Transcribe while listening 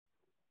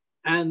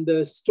And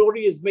the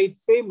story is made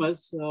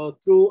famous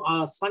through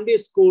our Sunday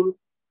school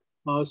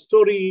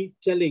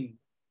storytelling.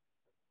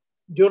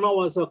 Jonah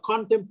was a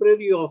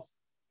contemporary of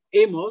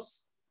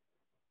Amos,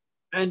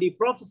 and he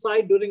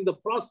prophesied during the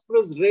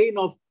prosperous reign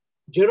of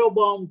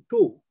Jeroboam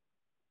II.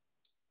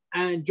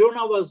 And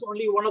Jonah was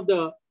only one of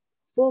the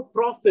 4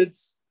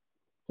 prophets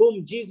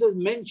whom Jesus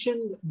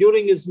mentioned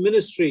during his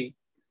ministry.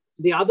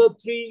 The other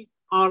 3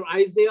 are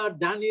Isaiah,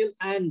 Daniel,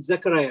 and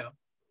Zechariah.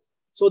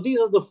 So these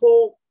are the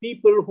 4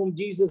 people whom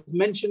Jesus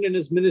mentioned in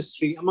his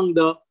ministry among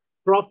the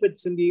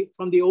prophets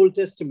from the Old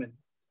Testament.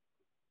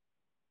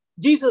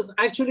 Jesus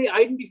actually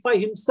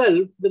identified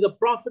himself with the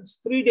prophet's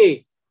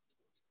 3-day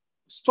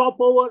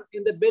stopover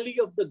in the belly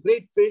of the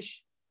great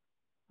fish,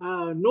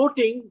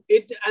 noting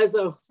it as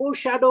a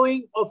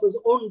foreshadowing of his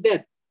own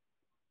death,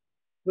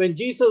 when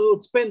Jesus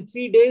would spend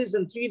 3 days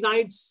and 3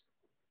 nights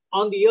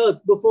on the earth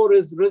before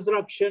his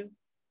resurrection,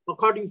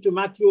 according to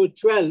Matthew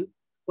 12,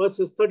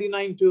 verses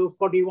 39 to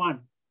 41.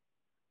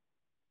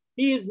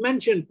 He is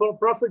mentioned,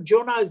 Prophet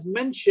Jonah is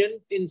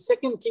mentioned in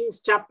 2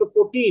 Kings chapter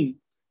 14,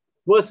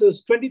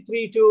 verses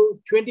 23 to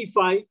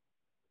 25,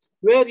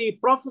 where he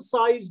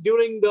prophesies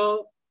during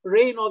the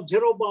reign of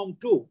Jeroboam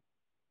II.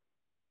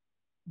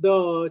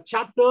 The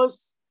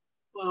chapters,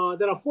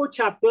 there are 4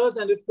 chapters,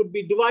 and it could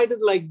be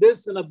divided like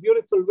this in a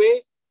beautiful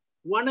way.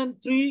 1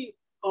 and 3,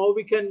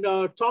 we can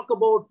talk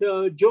about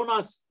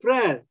Jonah's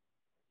prayer,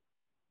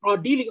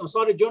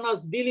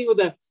 Jonah's dealing with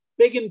the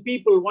pagan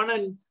people, 1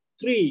 and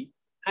 3.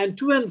 And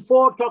 2 and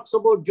 4 talks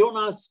about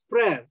Jonah's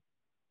prayer.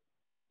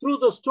 Through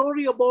the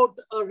story about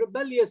a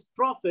rebellious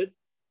prophet,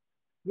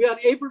 we are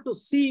able to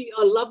see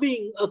a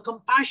loving, a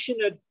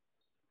compassionate,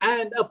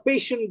 and a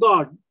patient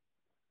God.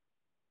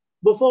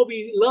 Before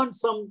we learn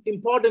some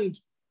important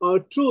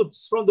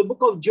truths from the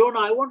book of Jonah,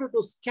 I wanted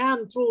to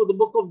scan through the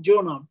book of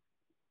Jonah.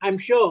 I'm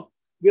sure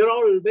we are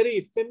all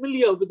very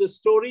familiar with the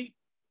story,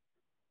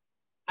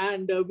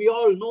 and we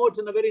all know it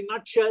in a very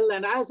nutshell.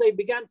 And as I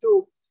began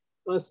to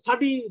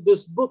study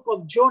this book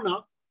of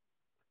Jonah,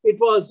 it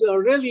was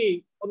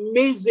really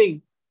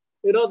amazing,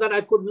 that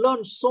I could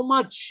learn so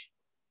much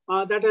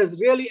that has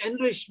really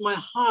enriched my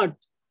heart,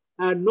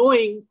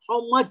 knowing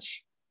how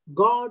much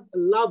God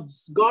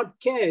loves, God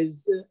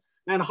cares,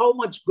 and how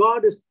much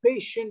God is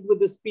patient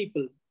with his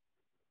people.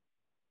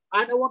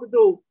 And I wanted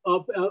to,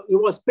 he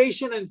was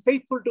patient and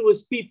faithful to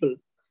his people.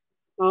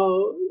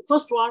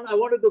 First one I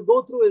wanted to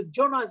go through is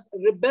Jonah's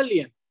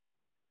rebellion.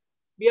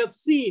 We have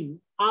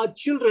seen our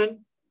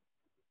children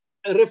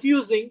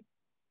refusing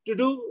to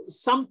do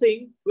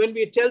something when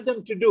we tell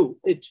them to do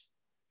it.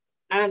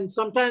 And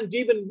sometimes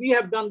even we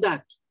have done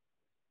that.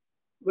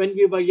 When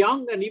we were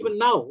young and even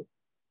now,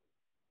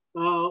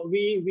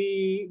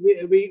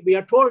 we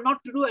are told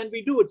not to do, and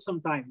we do it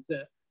sometimes.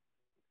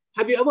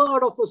 Have you ever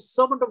heard of a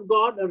servant of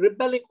God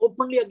rebelling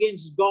openly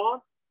against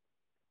God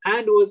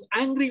and was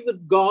angry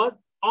with God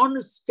on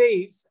his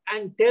face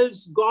and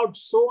tells God,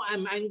 "So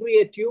I'm angry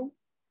at you"?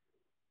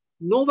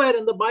 Nowhere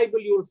in the Bible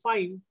you will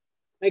find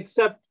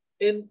except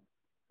in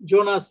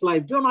Jonah's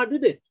life. Jonah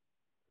did it.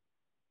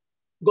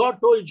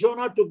 God told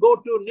Jonah to go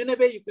to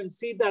Nineveh. You can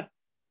see that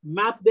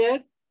map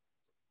there,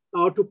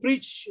 to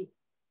preach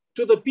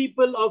to the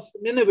people of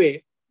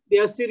Nineveh, the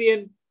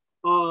Assyrian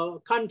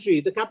country,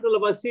 the capital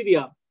of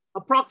Assyria,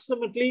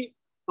 approximately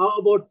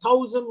about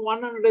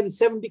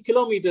 1,170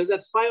 kilometers,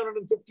 that's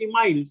 550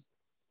 miles.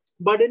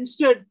 But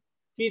instead,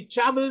 he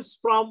travels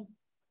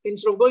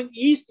instead of going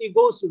east, he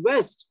goes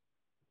west.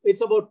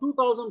 It's about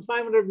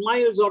 2,500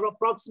 miles, or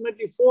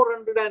approximately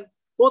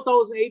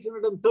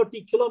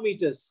 4,830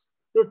 kilometers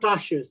to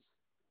Tarshish.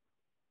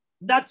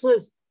 That's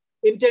his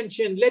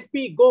intention. Let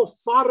me go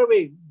far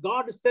away.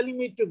 God is telling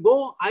me to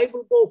go. I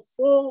will go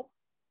 4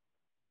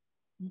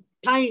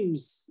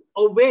 times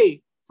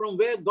away from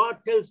where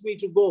God tells me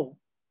to go.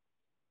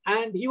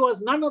 And he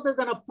was none other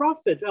than a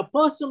prophet, a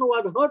person who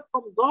had heard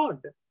from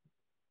God.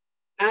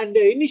 And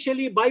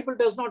initially, Bible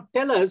does not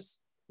tell us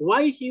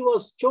why he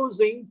was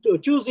choosing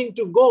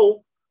to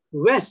go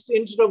west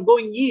instead of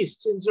going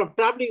east. Instead of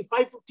traveling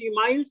 550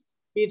 miles,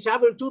 he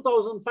traveled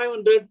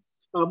 2,500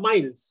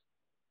 miles.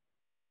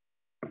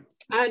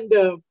 And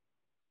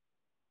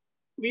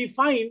we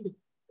find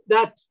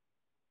that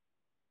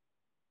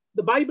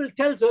the Bible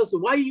tells us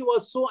why he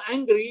was so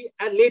angry,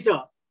 and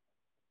later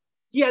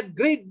he had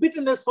great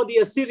bitterness for the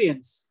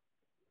Assyrians,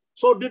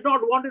 so did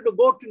not want to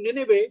go to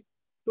Nineveh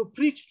to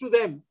preach to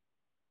them.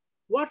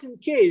 What in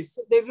case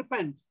they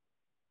repent?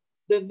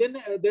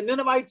 The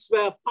Ninevites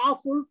were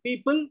powerful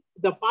people,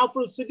 the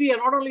powerful city,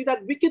 and not only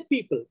that, wicked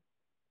people.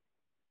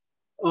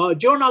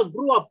 Jonah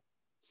grew up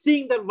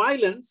seeing their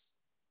violence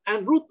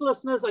and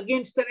ruthlessness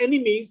against their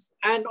enemies,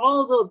 and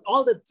all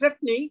the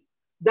threatening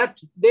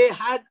that they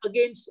had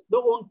against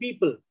their own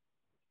people,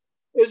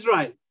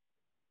 Israel.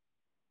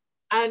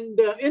 And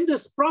in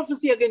this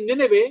prophecy against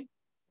Nineveh,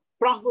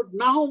 Prophet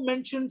Nahum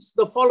mentions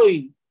the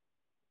following.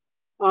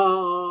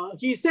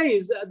 He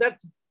says that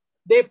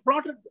they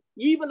plotted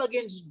evil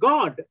against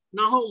God,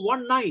 Nahum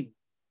 1:9.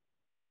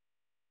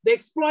 They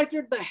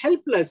exploited the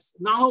helpless,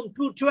 Nahum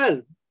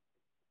 2:12.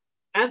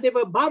 And they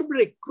were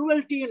barbaric,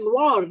 cruelty in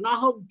war,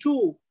 Nahum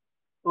 2,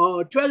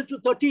 12 to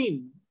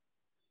 13.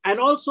 And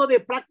also they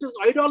practiced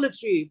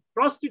idolatry,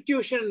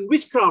 prostitution,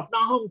 witchcraft,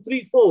 Nahum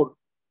 3, 4.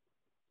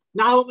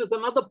 Nahum is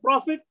another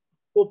prophet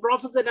who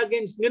prophesied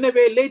against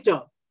Nineveh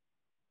later.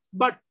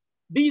 But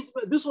this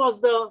was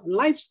the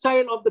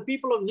lifestyle of the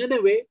people of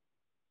Nineveh.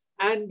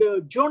 And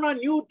Jonah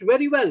knew it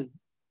very well.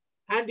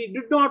 And he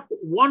did not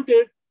want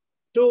it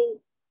to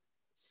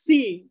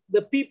see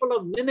the people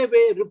of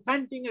Nineveh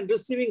repenting and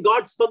receiving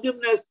God's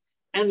forgiveness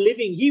and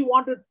living. He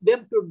wanted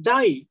them to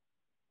die.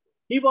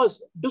 He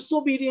was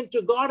disobedient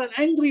to God and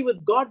angry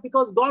with God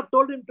because God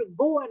told him to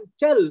go and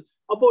tell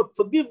about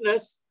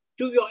forgiveness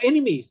to your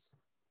enemies.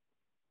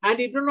 And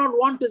he did not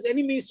want his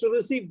enemies to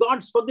receive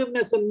God's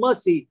forgiveness and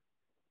mercy.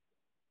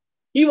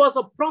 He was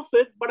a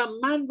prophet, but a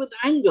man with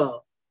anger,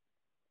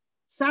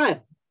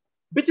 sad,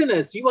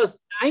 bitterness. He was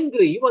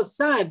angry. He was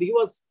sad. He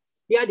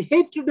had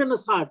hatred in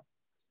his heart.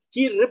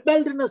 He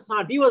rebelled in his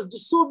heart. He was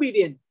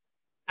disobedient.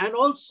 And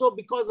also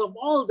because of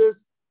all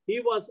this, he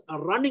was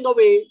running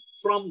away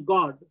from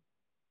God.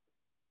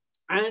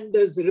 And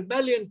his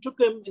rebellion took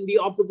him in the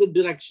opposite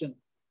direction.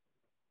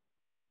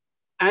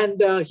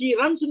 And he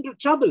runs into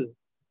trouble.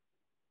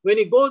 When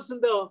he goes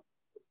in the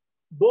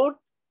boat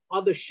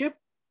or the ship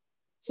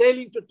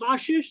sailing to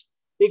Tarshish,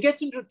 he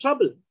gets into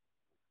trouble.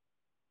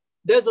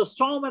 There's a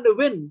storm and a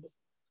wind.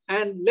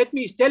 And let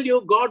me tell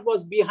you, God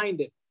was behind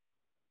it.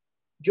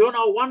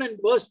 Jonah 1 and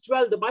verse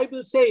 12, the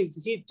Bible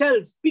says, he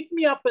tells, pick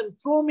me up and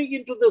throw me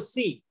into the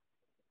sea.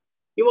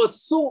 He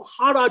was so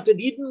hard-hearted,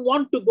 he didn't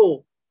want to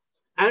go.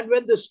 And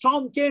when the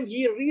storm came,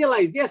 he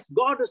realized, yes,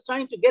 God is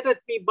trying to get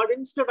at me, but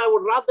instead I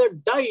would rather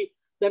die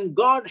than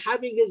God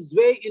having his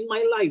way in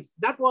my life.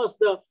 That was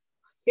the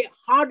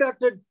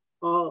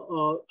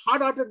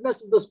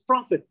hard-heartedness of this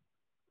prophet.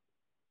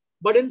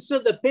 But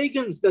instead, the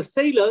pagans, the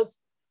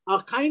sailors,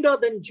 are kinder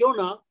than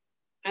Jonah,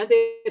 and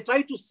they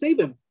tried to save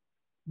him,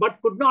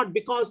 but could not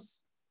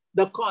because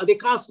they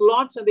cast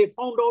lots and they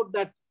found out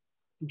that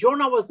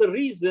Jonah was the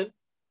reason,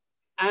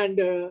 and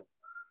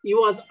he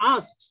was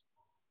asked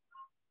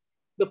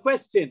the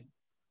question,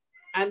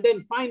 and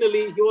then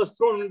finally he was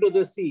thrown into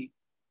the sea.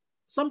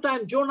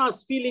 Sometimes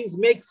Jonah's feelings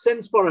make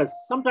sense for us.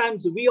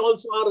 Sometimes we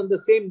also are in the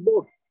same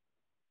boat.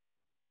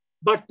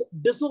 But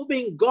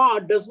disobeying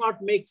God does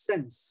not make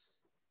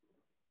sense.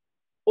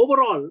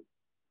 Overall,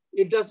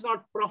 it does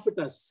not profit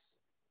us.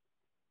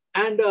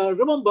 And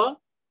remember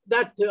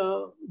that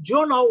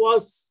Jonah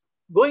was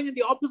going in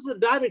the opposite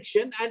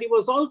direction, and he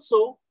was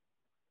also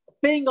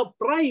paying a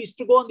price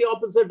to go in the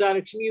opposite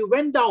direction. He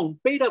went down,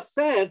 paid a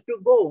fare to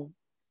go.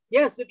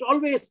 Yes, it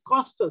always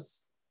cost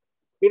us,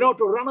 to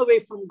run away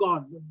from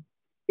God.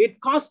 It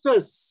cost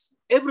us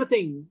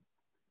everything.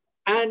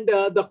 And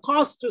the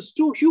cost is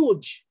too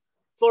huge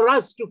for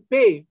us to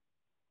pay.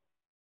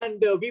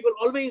 And we will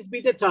always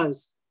be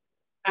debtors.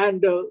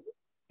 And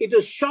it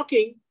is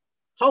shocking.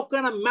 How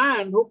can a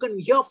man who can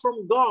hear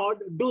from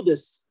God do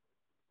this?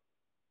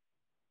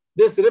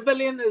 This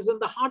rebellion is in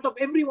the heart of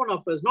every one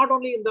of us, not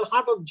only in the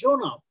heart of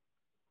Jonah.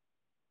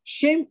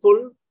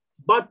 Shameful,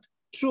 but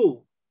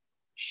true.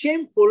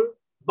 Shameful,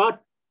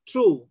 but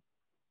true.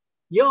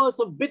 Years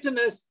of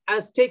bitterness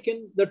has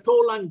taken the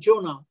toll on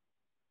Jonah.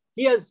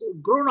 He has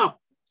grown up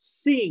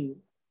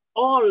seeing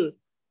all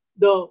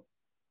the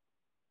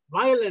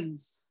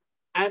violence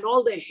and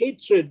all the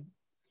hatred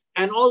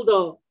and all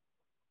the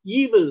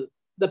evil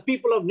the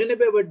people of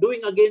Nineveh were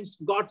doing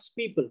against God's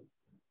people.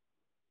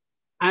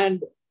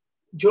 And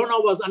Jonah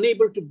was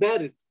unable to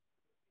bear it.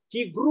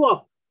 He grew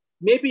up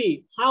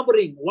maybe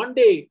harboring, one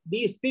day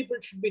these people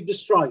should be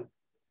destroyed.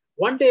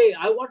 One day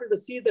I wanted to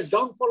see the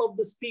downfall of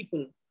this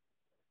people.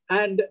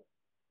 And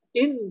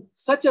in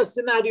such a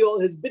scenario,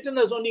 his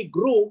bitterness only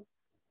grew,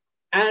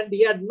 and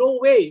he had no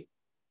way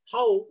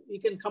how he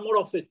can come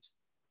out of it.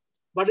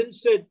 But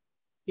instead,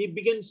 he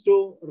begins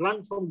to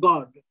run from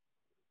God.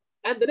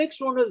 And the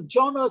next one is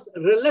Jonah's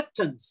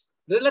reluctant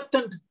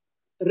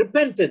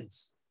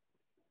repentance.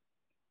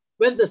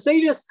 When the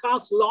sailors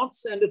cast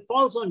lots and it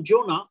falls on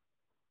Jonah,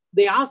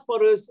 they ask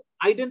for his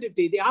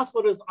identity. They ask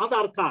for his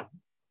Aadhaar card.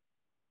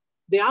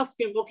 They ask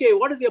him, okay,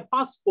 what is your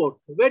passport?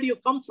 Where do you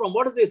come from?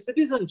 What is your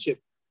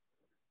citizenship?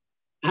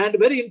 And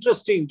very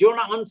interesting,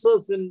 Jonah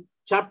answers in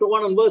chapter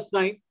 1 and verse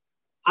 9,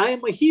 I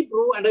am a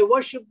Hebrew and I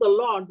worship the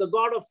Lord, the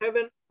God of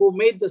heaven, who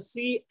made the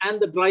sea and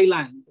the dry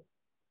land.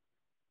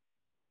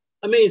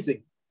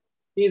 Amazing.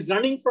 He's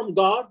running from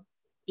God.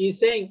 He's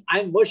saying,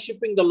 I'm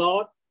worshiping the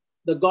Lord,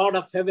 the God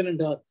of heaven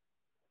and earth.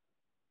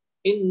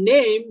 In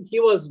name, he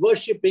was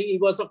worshiping, he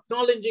was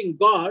acknowledging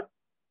God,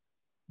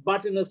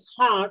 but in his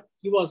heart,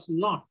 he was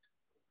not.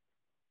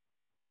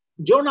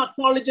 Jonah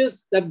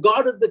acknowledges that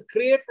God is the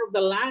creator of the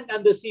land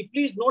and the sea.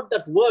 Please note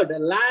that word,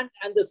 land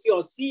and the sea,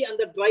 or sea and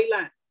the dry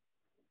land.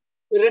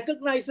 He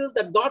recognizes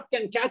that God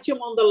can catch him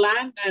on the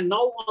land, and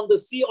now on the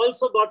sea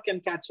also God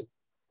can catch him.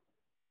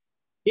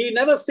 He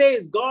never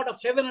says God of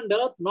heaven and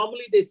earth.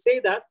 Normally they say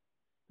that,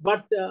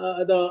 but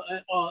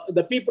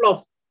the people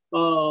of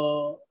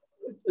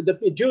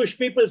the Jewish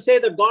people say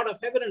the God of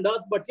heaven and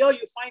earth. But here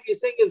you find he's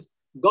saying is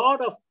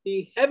God of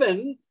the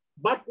heaven,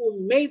 but who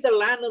made the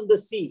land and the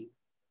sea.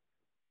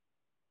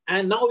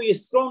 And now he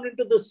is thrown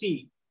into the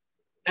sea.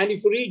 And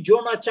if you read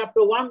Jonah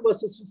chapter 1,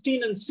 verses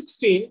 15 and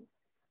 16,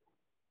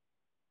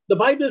 the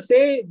Bible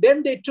says,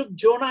 then they took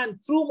Jonah and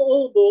threw him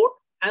overboard,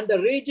 and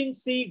the raging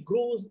sea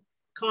grew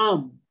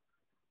calm.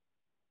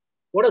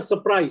 What a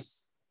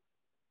surprise.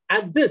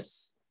 At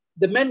this,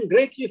 the men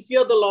greatly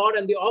feared the Lord,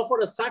 and they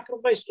offered a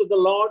sacrifice to the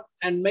Lord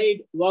and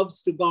made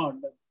vows to God.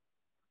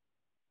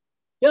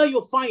 Here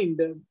you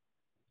find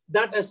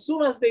that as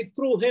soon as they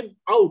threw him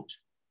out,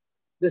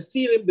 the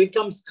sea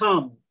becomes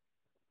calm.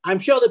 I'm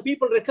sure the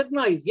people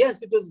recognize,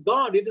 yes, it is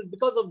God. It is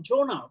because of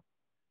Jonah.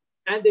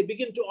 And they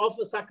begin to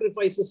offer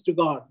sacrifices to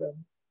God.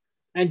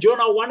 And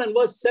Jonah 1 and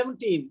verse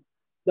 17,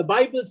 the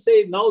Bible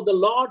says, now the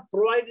Lord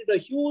provided a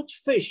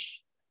huge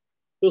fish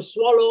to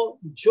swallow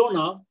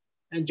Jonah.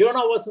 And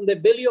Jonah was in the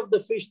belly of the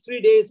fish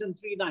 3 days and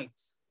 3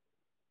 nights.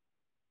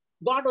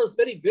 God was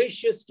very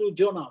gracious to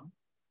Jonah.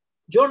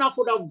 Jonah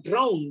could have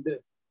drowned,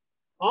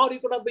 or he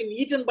could have been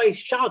eaten by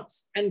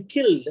sharks and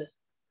killed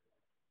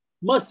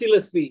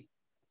mercilessly.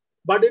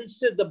 But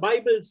instead, the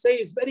Bible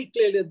says very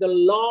clearly, the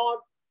Lord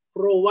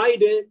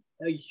provided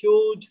a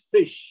huge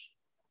fish.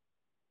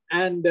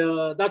 And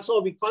that's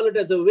how we call it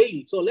as a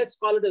whale. So let's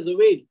call it as a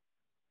whale.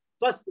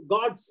 First,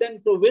 God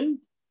sent the wind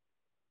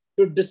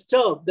to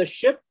disturb the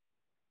ship.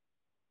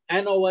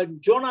 And when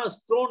Jonah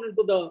is thrown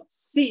into the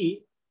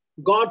sea,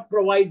 God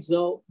provides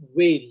a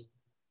whale.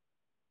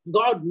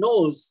 God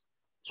knows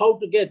how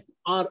to get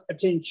our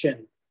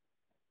attention.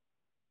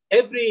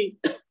 Every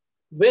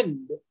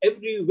wind,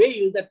 every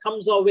whale that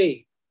comes our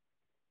way,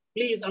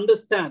 please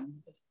understand,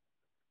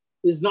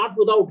 is not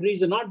without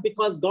reason, not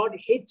because God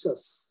hates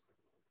us,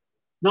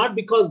 not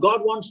because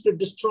God wants to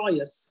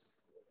destroy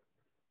us.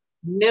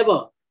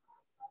 Never.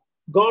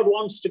 God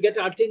wants to get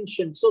our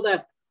attention so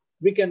that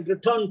we can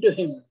return to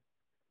him.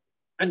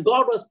 And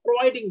God was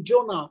providing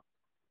Jonah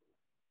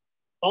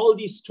all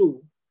these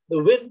two,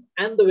 the wind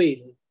and the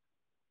whale.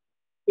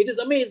 It is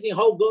amazing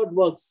how God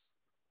works.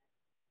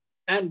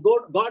 And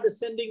God is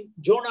sending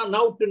Jonah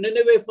now to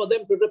Nineveh for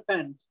them to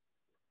repent.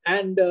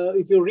 And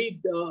if you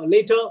read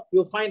later,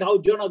 you'll find how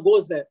Jonah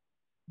goes there.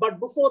 But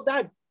before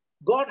that,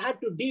 God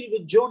had to deal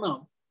with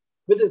Jonah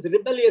with his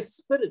rebellious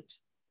spirit.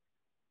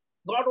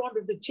 God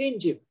wanted to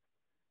change him.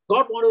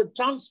 God wanted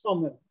to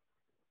transform him.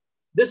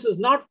 This is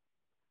not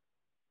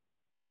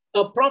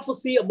a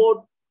prophecy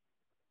about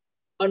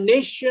a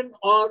nation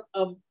or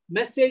a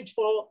message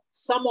for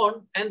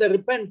someone and the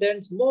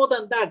repentance. More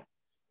than that,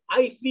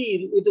 I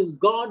feel it is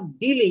God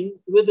dealing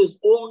with his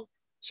own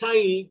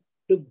child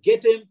to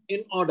get him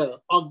in order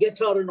or get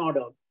her in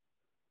order.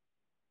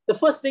 The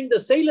first thing, the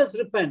sailors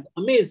repent.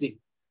 Amazing.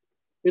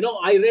 You know,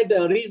 I read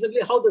recently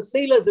how the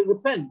sailors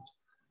repent.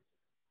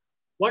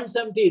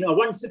 117 or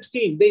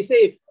 116, they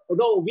say, oh,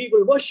 no, we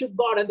will worship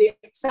God, and they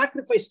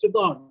sacrifice to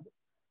God.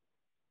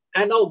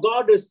 And now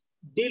God is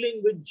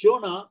dealing with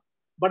Jonah,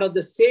 but at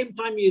the same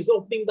time, he is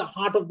opening the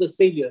heart of the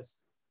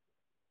sailors.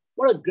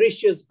 What a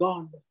gracious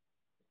God.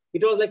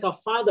 It was like a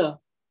father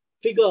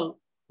figure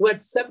who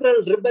had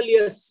several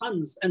rebellious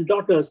sons and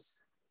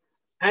daughters,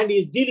 and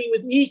he's dealing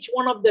with each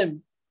one of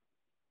them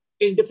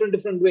in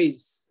different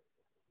ways.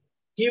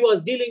 He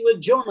was dealing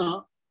with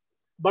Jonah,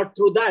 but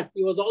through that,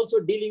 he was also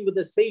dealing with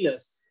the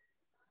sailors.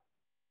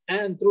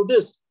 And through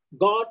this,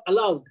 God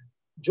allowed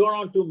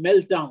Jonah to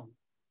melt down.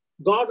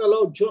 God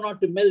allowed Jonah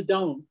to melt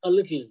down a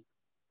little.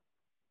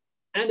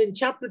 And in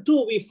chapter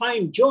 2, we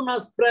find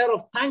Jonah's prayer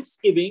of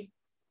thanksgiving,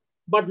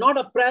 but not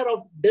a prayer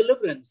of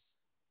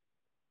deliverance.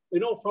 You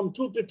know, from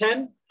 2 to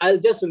 10, I'll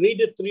just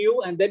read it through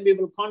you, and then we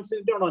will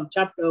concentrate on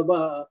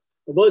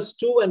verse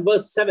 2 and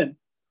verse 7.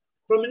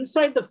 From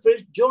inside the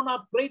fish,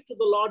 Jonah prayed to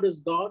the Lord his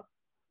God.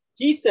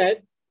 He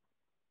said,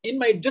 in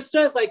my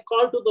distress, I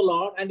called to the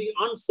Lord, and he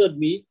answered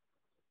me.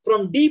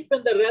 From deep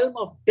in the realm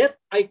of death,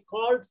 I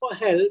called for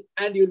help,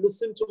 and you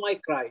listened to my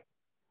cry.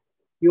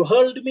 You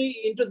hurled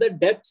me into the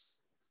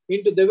depths,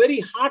 into the very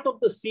heart of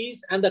the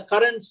seas, and the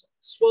currents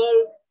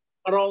swirled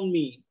around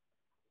me.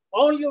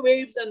 All your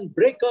waves and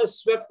breakers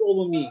swept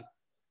over me.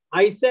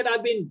 I said,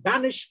 I've been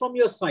banished from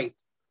your sight.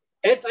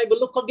 Yet I will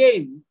look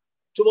again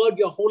toward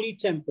your holy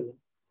temple.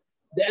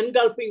 The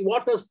engulfing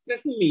waters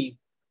threatened me.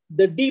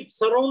 The deep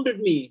surrounded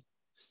me.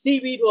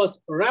 Seaweed was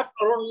wrapped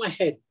around my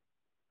head.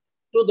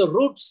 To the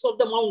roots of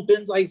the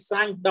mountains I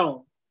sank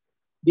down.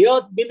 The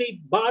earth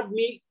beneath barred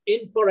me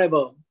in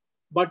forever.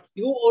 But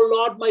you, O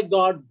Lord my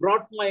God,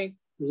 brought my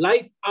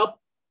life up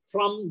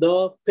from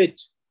the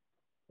pit.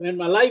 When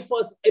my life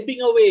was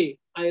ebbing away,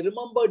 I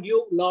remembered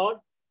you, Lord,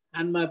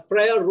 and my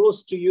prayer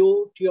rose to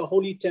you, to your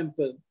holy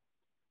temple.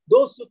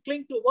 Those who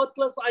cling to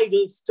worthless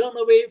idols turn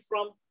away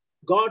from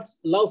God's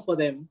love for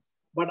them.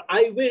 But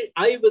I,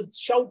 with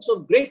shouts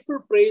of grateful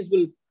praise,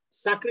 will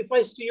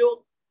sacrifice to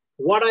you.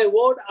 What I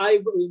would,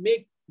 I will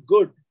make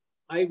good.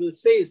 I will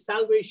say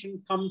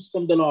salvation comes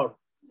from the Lord.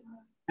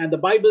 And the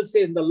Bible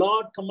says, the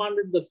Lord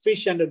commanded the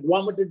fish, and it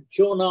vomited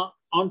Jonah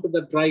onto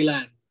the dry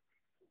land.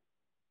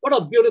 What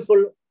a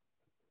beautiful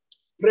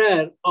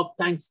prayer of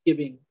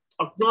thanksgiving,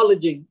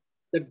 acknowledging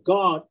that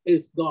God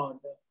is God.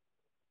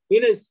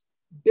 In his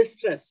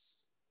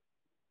distress,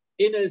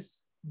 in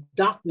his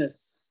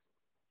darkness,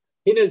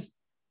 in his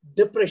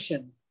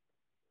depression,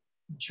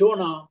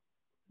 Jonah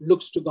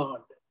looks to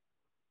God.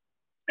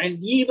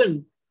 And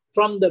even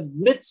from the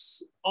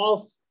midst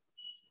of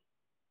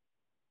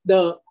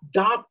the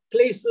dark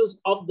places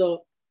of the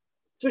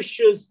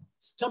fish's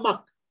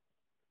stomach,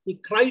 he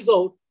cries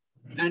out,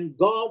 and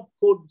God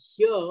could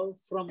hear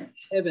from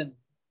heaven.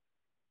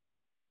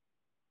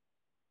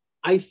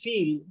 I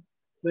feel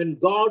when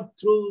God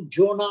threw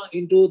Jonah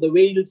into the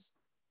whale's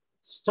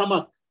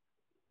stomach,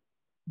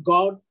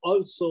 God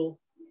also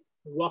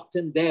walked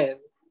in there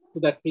to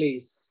that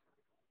place.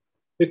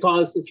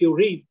 Because if you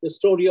read the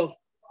story of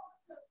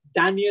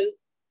Daniel,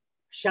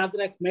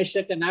 Shadrach,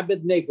 Meshach, and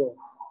Abednego,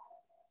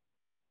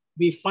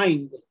 we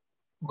find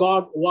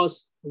God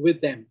was with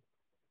them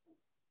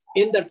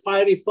in that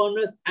fiery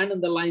furnace and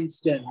in the lion's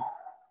den.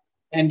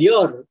 And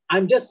here,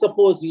 I'm just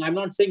supposing, I'm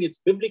not saying it's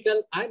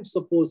biblical, I'm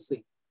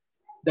supposing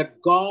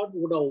that God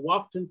would have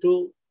walked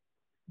into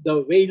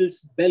the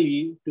whale's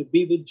belly to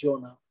be with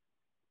Jonah.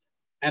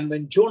 And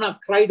when Jonah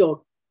cried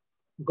out,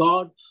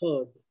 God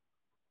heard.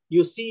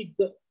 You see,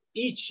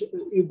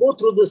 you go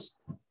through this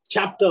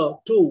chapter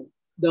 2,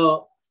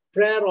 the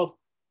prayer of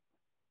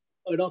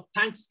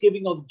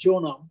thanksgiving of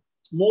Jonah,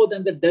 more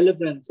than the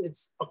deliverance,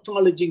 it's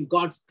acknowledging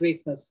God's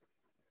greatness.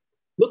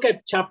 Look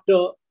at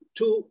chapter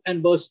 2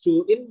 and verse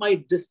 2. In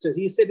my distress,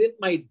 he said, in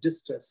my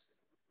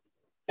distress,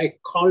 I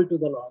called to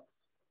the Lord,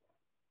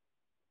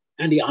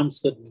 and he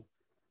answered me.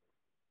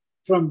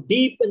 From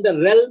deep in the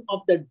realm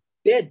of the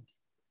dead,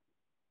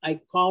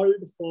 I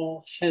called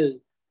for help,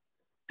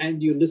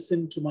 and you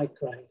listened to my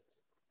cry.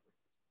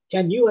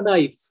 Can you and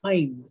I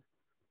find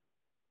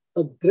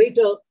a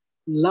greater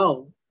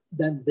love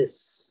than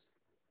this?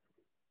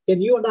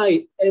 Can you and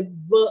I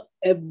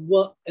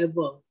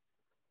ever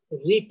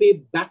repay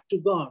back to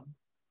God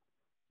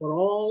for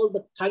all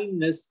the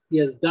kindness he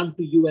has done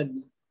to you and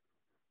me?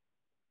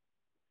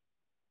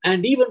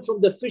 And even from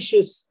the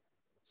fish's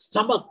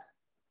stomach,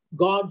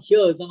 God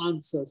hears and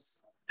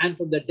answers, and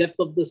from the depth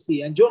of the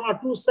sea. And Jonah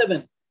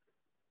 2:7,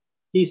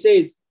 he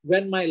says,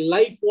 when my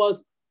life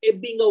was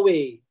ebbing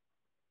away,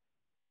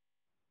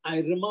 I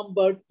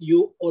remembered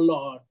you, O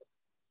Lord,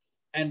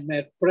 and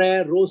my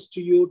prayer rose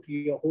to you, to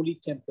your holy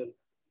temple.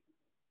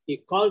 He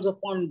calls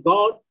upon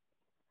God,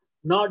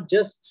 not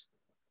just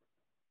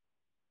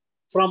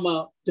from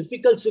a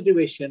difficult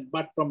situation,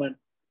 but from a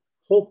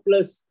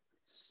hopeless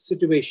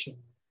situation.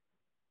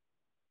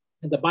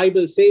 And the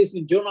Bible says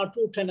in Jonah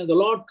 2:10, and the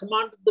Lord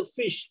commanded the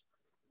fish,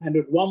 and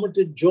it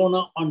vomited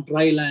Jonah on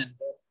dry land.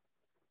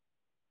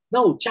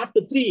 Now,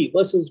 chapter 3,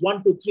 verses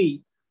 1 to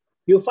 3,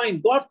 you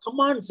find God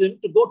commands him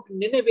to go to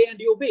Nineveh, and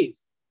he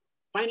obeys.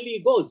 Finally, he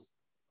goes.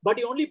 But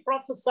he only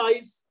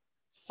prophesies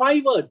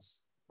 5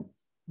 words.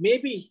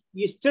 Maybe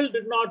he still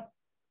did not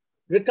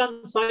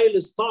reconcile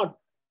his thought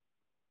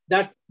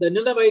that the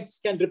Ninevites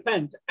can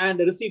repent and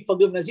receive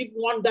forgiveness. He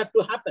didn't want that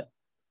to happen.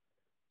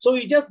 So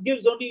he just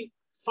gives only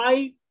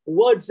 5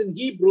 words in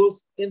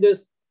Hebrews in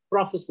this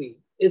prophecy,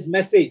 his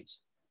message.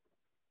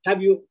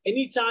 Have you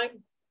any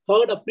time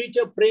heard a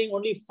preacher praying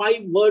only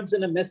 5 words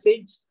in a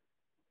message?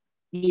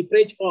 He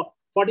preached for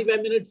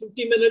 45 minutes,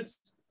 50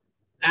 minutes,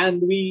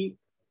 and we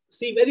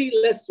see very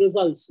less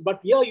results. But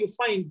here you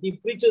find he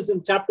preaches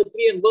in chapter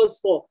 3 and verse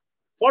 4,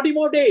 40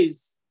 more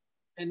days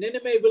and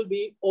Nineveh will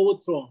be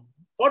overthrown.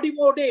 40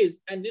 more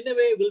days and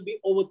Nineveh will be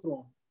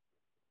overthrown.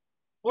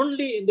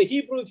 Only in the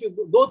Hebrew, if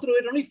you go through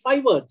it, only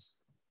 5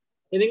 words.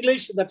 In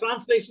English, the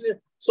translation,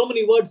 so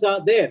many words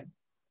are there.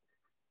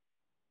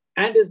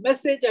 And his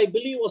message, I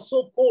believe, was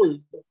so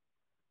cold.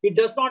 He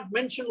does not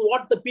mention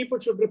what the people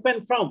should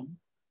repent from,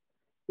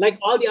 like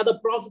all the other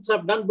prophets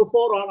have done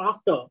before or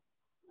after,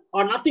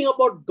 or nothing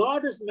about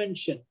God is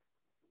mentioned.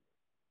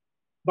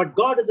 But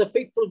God is a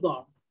faithful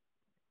God.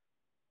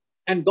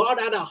 And God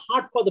had a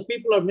heart for the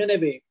people of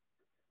Nineveh.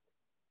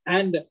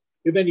 And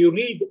when you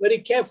read very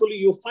carefully,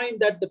 you find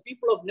that the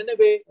people of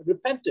Nineveh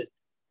repented.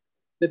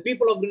 The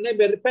people of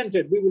Nineveh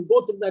repented. We will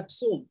go through that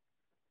soon.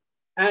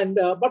 And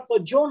but for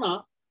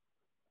Jonah,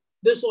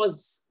 this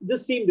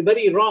seemed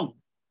very wrong.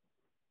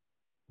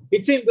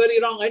 It seemed very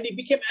wrong, and he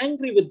became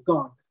angry with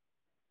God.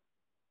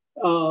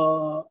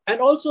 And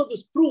also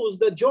this proves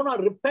that Jonah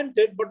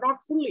repented, but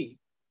not fully.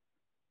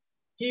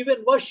 He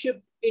even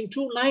worshipped in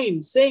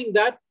 2:9, saying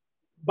that,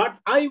 but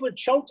I with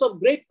shouts of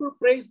grateful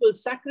praise will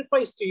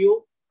sacrifice to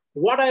you.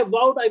 What I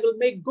vowed, I will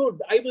make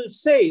good. I will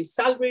say,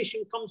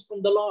 salvation comes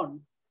from the Lord.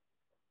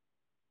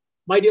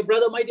 My dear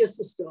brother, my dear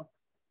sister,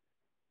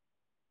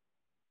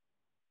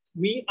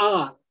 we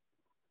are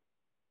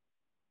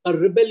a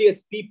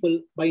rebellious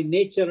people by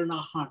nature in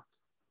our heart.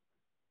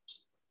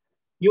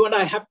 You and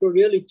I have to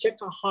really check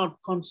our heart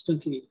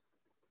constantly.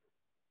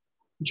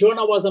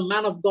 Jonah was a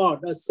man of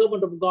God, a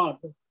servant of God,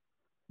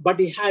 but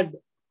he had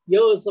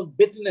years of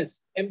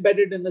bitterness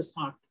embedded in his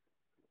heart.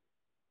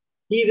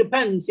 He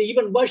repents, he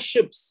even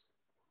worships,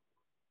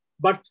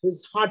 but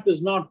his heart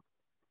is not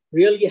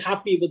really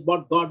happy with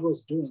what God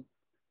was doing.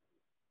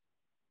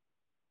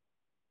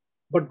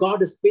 But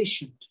God is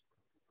patient.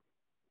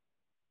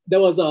 There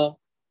was a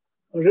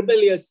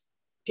rebellious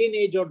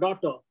teenager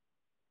daughter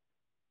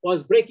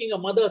was breaking a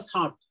mother's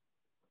heart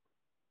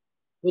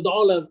with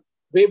all her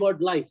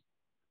wayward life.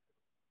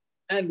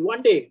 And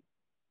one day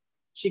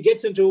she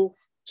gets into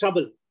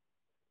trouble.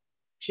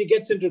 She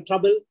gets into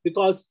trouble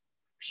because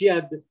she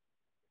had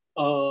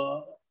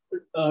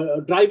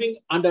driving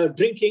under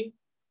drinking,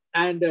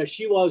 and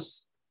she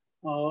was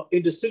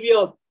into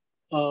severe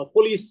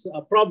police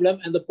problem,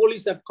 and the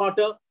police had caught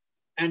her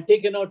and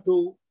taken her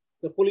to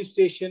the police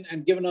station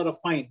and given her a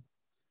fine.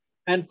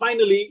 And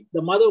finally,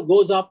 the mother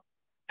goes up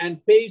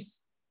and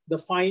pays the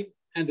fine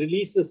and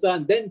releases her,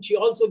 and then she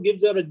also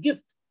gives her a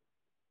gift.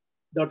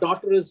 The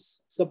daughter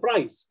is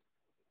surprised.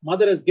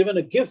 Mother has given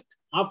a gift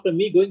after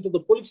me going to the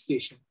police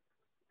station.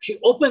 She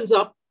opens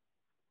up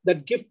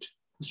that gift.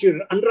 She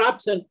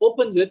unwraps and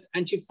opens it,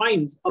 and she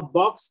finds a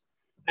box,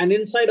 and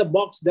inside a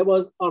box there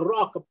was a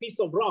rock, a piece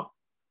of rock.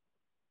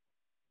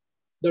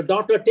 The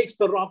daughter takes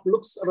the rock,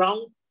 looks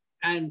around,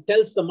 and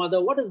tells the mother,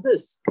 "What is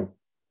this?"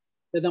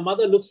 Then the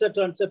mother looks at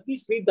her and says,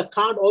 "Please read the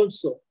card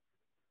also."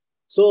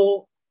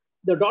 So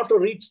the daughter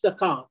reads the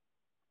card,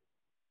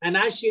 and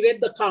as she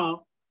read the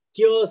card,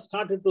 tears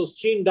started to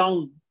stream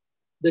down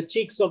the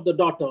cheeks of the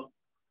daughter,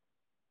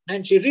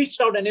 and she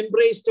reached out and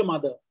embraced her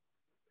mother.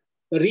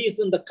 The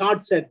reason the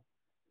card said,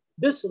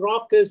 "This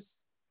rock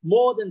is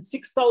more than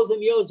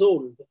 6,000 years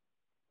old.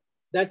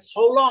 That's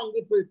how long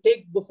it will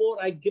take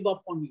before I give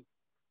up on you."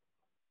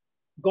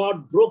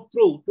 God broke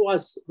through to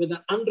us with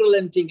an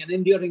unrelenting and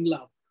enduring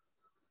love.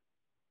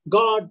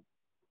 God's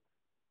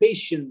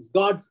patience,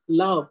 God's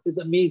love is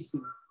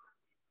amazing.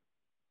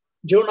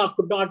 Jonah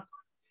could not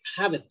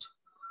have it.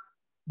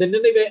 The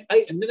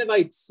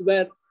Ninevites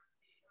were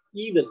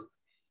evil.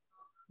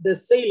 The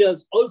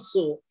sailors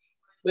also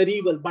were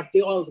evil, but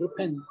they all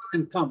repent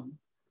and come.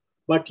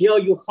 But here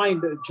you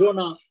find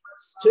Jonah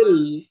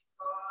still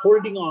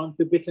holding on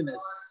to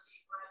bitterness.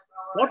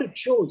 What it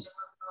shows,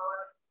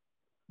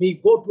 we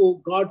go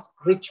to God's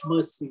rich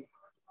mercy.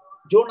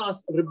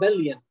 Jonah's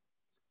rebellion,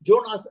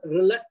 Jonah's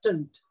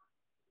reluctant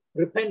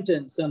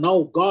repentance, and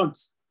now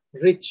God's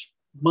rich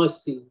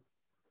mercy.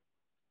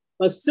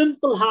 A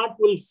sinful heart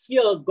will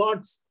fear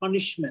God's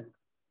punishment,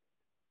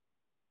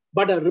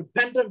 but a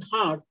repentant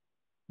heart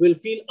will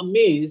feel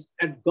amazed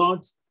at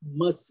God's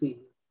mercy.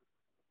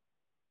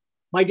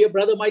 My dear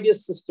brother, my dear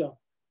sister,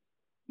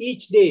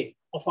 each day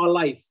of our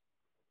life,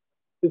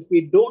 if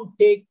we don't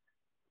take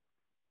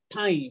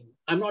time,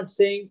 I'm not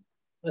saying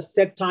a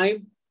set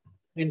time,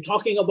 and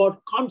talking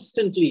about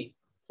constantly,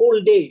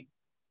 whole day,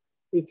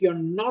 if we are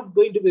not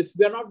going to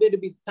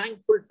be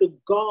thankful to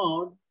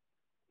God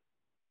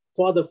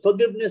for the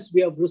forgiveness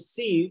we have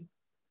received,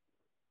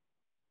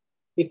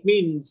 it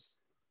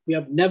means we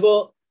have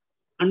never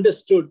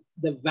understood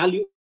the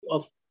value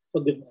of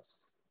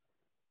forgiveness.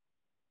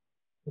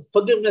 The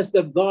forgiveness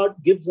that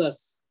God gives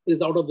us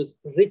is out of his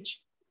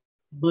rich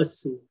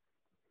mercy.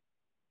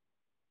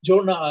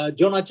 Jonah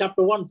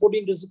chapter 1,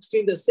 14 to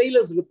 16, the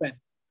sailors repent.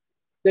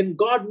 Then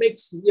God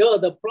makes here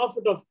the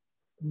prophet of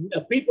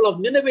people of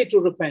Nineveh to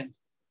repent.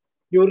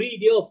 You read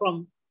here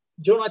from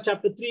Jonah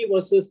chapter 3,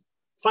 verses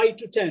 5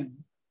 to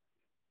 10.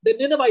 The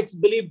Ninevites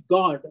believed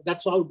God.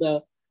 That's how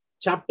the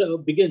chapter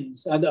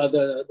begins, and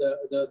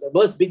the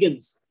verse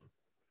begins.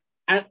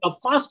 And a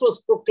fast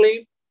was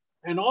proclaimed,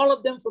 and all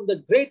of them, from the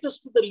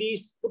greatest to the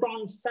least, put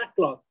on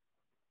sackcloth.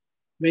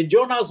 When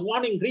Jonah's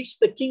warning reached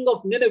the king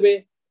of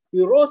Nineveh,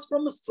 he rose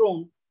from his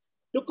throne,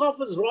 took off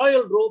his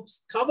royal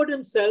robes, covered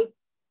himself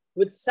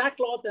with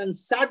sackcloth, and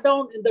sat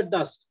down in the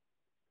dust.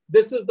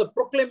 This is the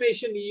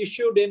proclamation he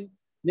issued in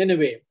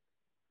Nineveh.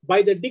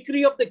 By the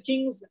decree of the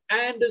kings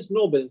and his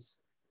nobles,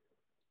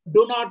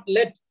 do not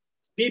let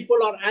people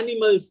or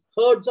animals,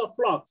 herds or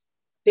flocks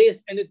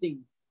taste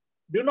anything.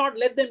 Do not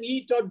let them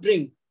eat or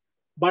drink,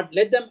 but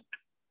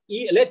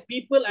let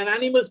people and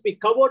animals be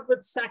covered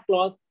with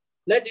sackcloth.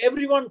 Let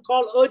everyone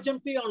call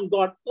urgently on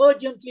God,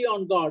 urgently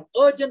on God,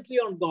 urgently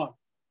on God.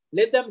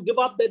 Let them give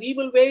up their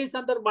evil ways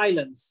and their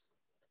violence.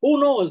 Who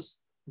knows?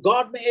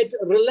 God may yet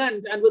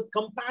relent and with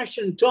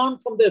compassion turn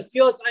from their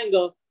fierce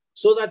anger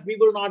so that we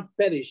will not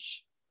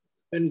perish.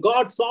 When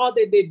God saw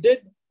that they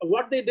did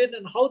what they did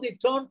and how they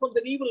turned from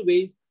their evil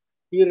ways,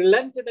 he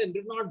relented and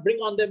did not bring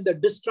on them the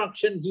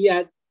destruction he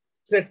had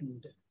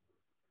threatened.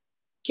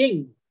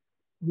 King,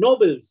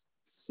 nobles,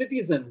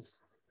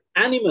 citizens,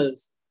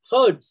 animals,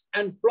 herds,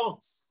 and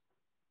flocks,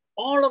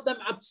 all of them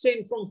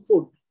abstain from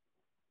food.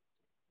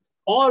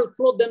 All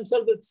clothe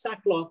themselves with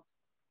sackcloth.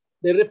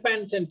 They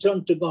repent and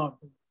turn to God.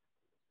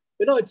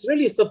 You know, it's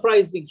really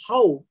surprising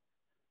how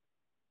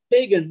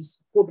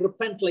pagans could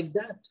repent like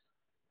that.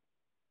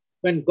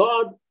 When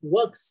God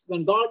works,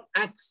 when God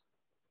acts,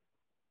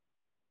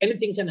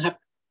 anything can happen.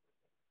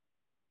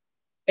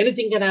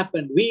 Anything can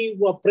happen. We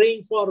were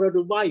praying for a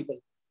revival.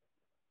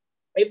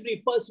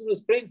 Every person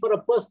was praying for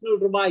a personal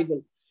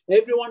revival.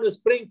 Everyone is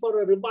praying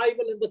for a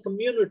revival in the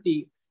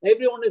community.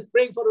 Everyone is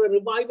praying for a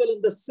revival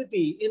in the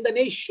city, in the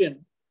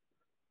nation.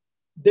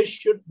 This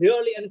should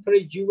really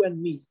encourage you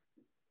and me.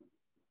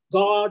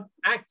 God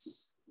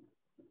acts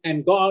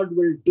and God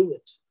will do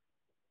it.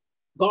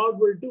 God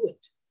will do it.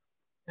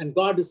 And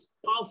God is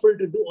powerful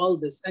to do all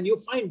this. And you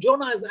find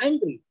Jonah is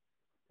angry.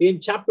 In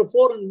chapter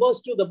 4 and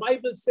verse 2, the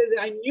Bible says,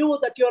 I knew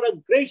that you are a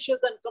gracious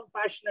and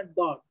compassionate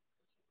God,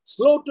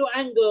 slow to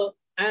anger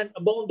and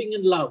abounding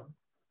in love,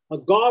 a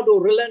God who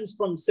relents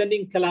from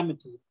sending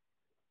calamity.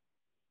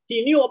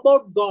 He knew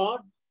about God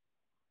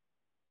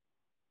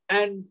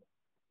and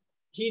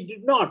he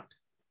did not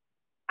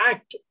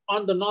act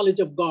on the knowledge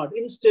of God.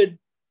 Instead,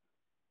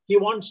 he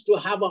wants to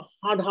have a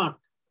hard heart.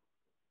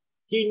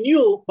 He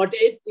knew, but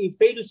he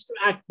fails to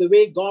act the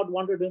way God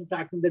wanted him to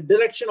act. In the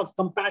direction of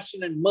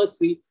compassion and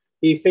mercy,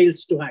 he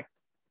fails to act.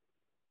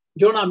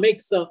 Jonah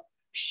makes a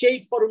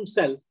shade for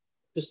himself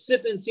to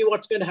sit and see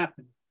what's going to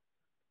happen.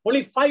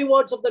 Only 5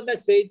 words of the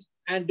message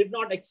and did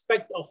not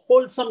expect a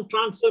wholesome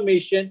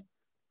transformation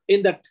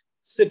in that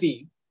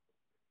city.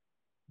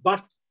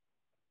 But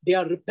they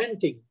are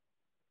repenting.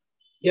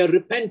 They are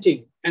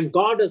repenting and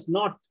God has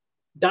not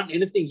done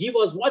anything. He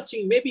was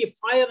watching, maybe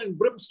fire and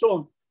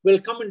brimstone will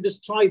come and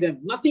destroy them.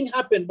 Nothing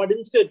happened, but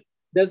instead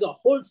there's a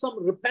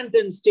wholesome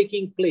repentance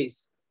taking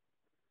place.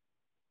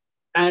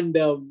 And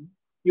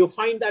you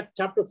find that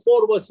chapter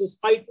 4 verses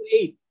 5 to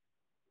 8.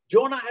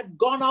 Jonah had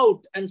gone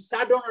out and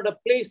sat down at a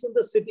place in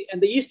the city, and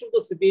the east of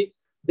the city.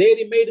 There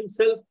he made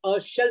himself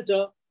a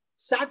shelter,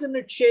 sat in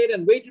its shade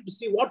and waited to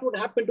see what would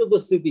happen to the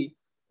city.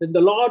 Then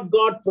the Lord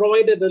God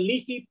provided a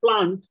leafy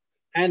plant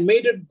and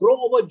made it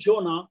grow over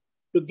Jonah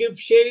to give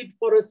shade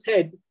for his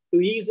head to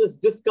ease his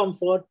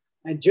discomfort.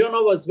 And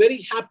Jonah was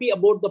very happy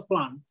about the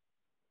plant.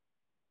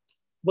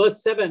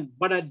 Verse 7,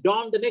 but at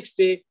dawn the next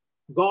day,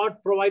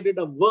 God provided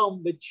a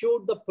worm which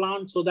chewed the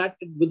plant so that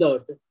it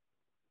withered.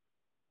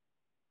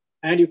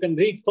 And you can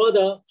read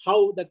further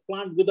how that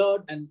plant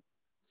withered and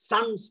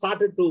sun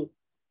started to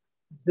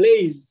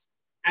blaze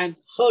and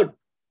hurt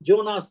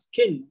Jonah's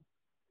skin.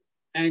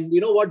 And you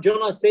know what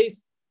Jonah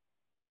says?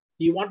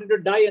 He wanted to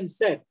die and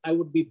said, it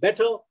will be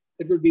better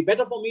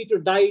for me to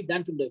die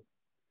than to live.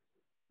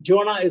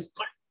 Jonah is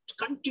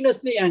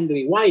continuously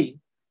angry. Why?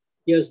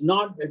 He has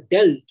not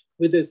dealt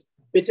with his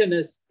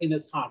bitterness in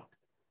his heart.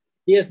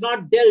 He has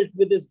not dealt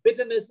with his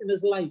bitterness in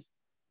his life.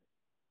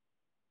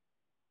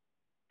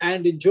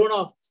 And in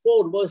Jonah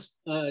 4,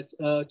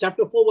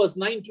 chapter 4, verse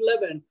 9 to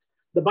 11,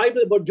 the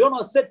Bible, but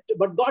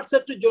God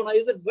said to Jonah,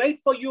 is it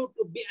right for you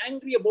to be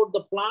angry about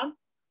the plant?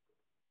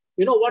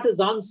 You know what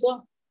his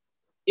answer?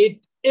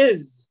 It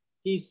is,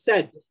 he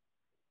said.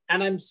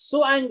 And I'm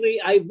so angry,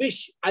 I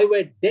wish I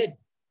were dead.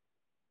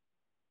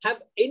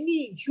 Have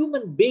any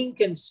human being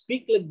can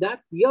speak like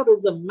that? Here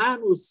is a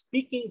man who's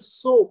speaking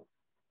so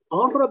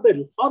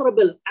horrible,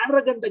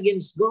 arrogant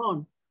against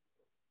God.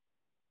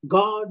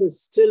 God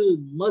is still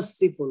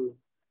merciful,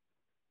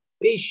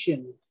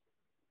 patient,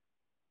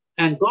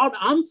 and God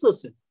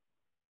answers him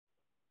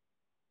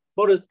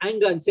for his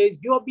anger and says,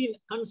 you have been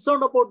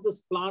concerned about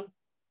this plant,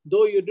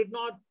 though you did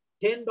not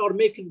tend or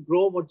make it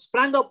grow, but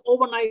sprang up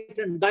overnight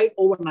and died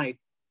overnight.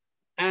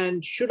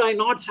 And should I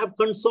not have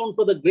concern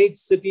for the great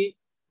city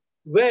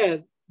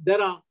where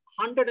there are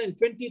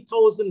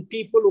 120,000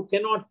 people who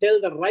cannot tell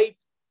the right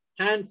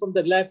hand from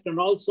the left, and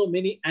also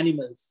many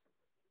animals?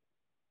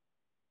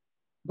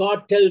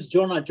 God tells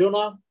Jonah,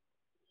 Jonah,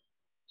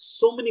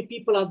 so many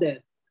people are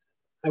there.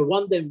 I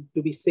want them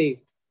to be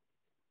saved.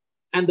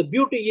 And the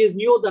beauty is,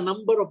 knew the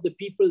number of the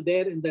people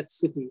there in that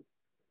city.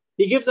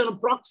 He gives an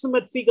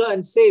approximate figure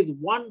and says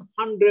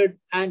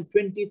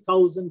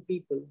 120,000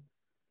 people.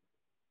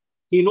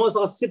 He knows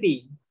our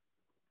city.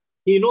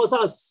 He knows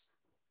us.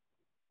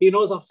 He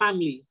knows our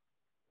families.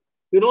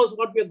 He knows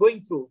what we are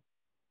going through.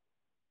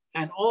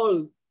 And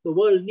all the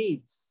world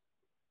needs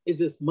is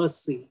his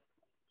mercy.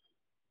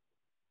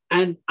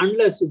 And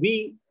unless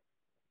we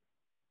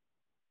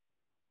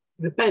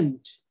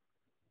repent,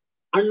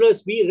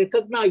 unless we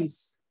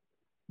recognize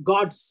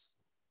God's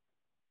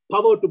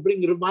power to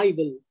bring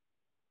revival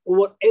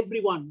over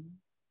everyone,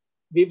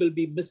 we will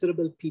be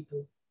miserable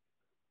people.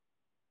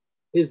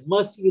 His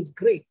mercy is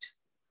great,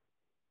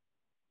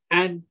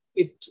 and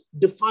it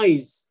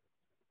defies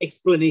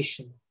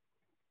explanation.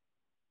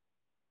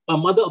 A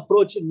mother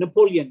approached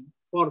Napoleon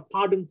for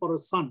pardon for her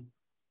son.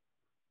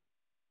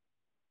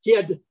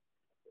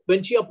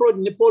 When she approached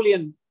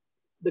Napoleon,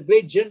 the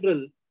great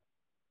general,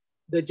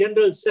 the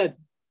general said,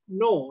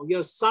 no,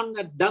 your son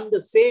had done the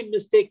same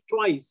mistake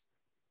twice,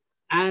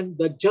 and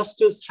the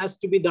justice has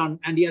to be done,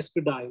 and he has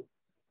to die.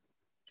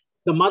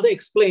 The mother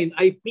explained,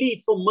 I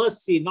plead for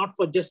mercy, not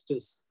for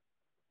justice.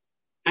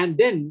 And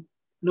then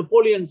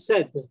Napoleon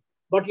said,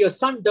 but your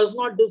son does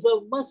not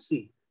deserve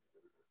mercy.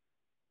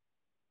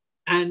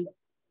 And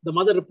the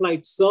mother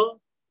replied, sir,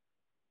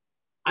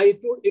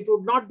 it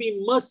would not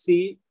be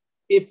mercy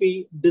if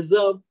he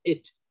deserved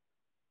it.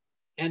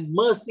 And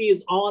mercy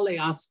is all I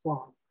ask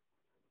for.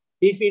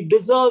 If he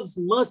deserves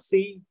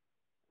mercy,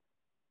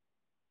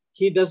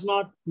 he does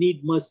not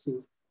need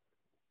mercy.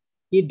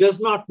 He does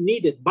not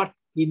need it, but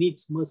he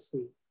needs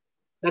mercy.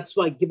 That's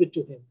why I give it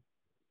to him.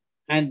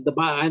 And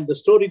the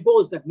story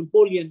goes that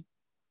Napoleon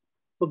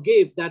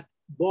forgave that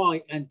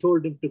boy and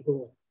told him to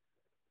go.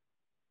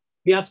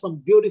 We have some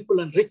beautiful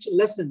and rich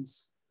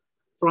lessons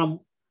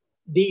from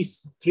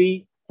these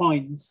 3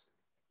 points.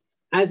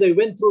 As I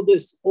went through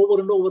this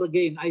over and over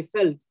again, I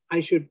felt I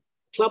should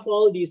club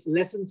all these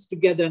lessons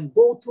together and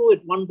go through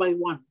it one by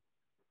one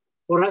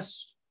for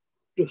us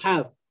to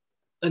have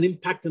an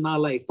impact in our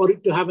life, for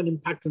it to have an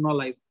impact in our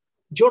life.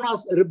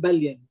 Jonah's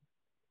rebellion,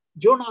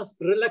 Jonah's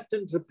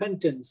reluctant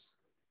repentance,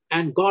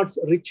 and God's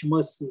rich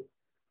mercy.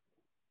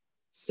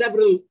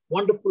 Several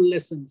wonderful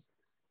lessons.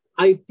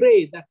 I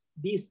pray that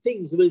these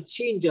things will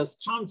change us,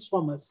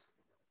 transform us,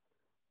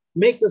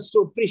 make us to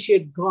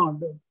appreciate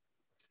God.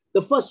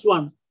 The first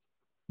one,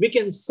 we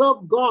can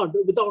serve God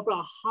without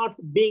our heart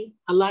being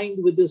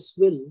aligned with His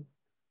will.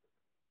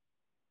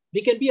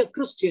 We can be a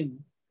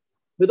Christian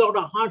without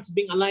our hearts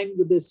being aligned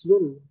with His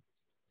will.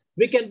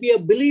 We can be a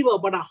believer,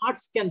 but our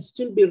hearts can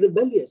still be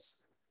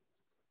rebellious.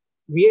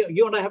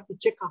 You and I have to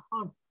check our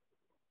heart.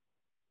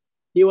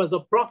 He was a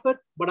prophet,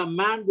 but a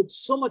man with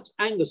so much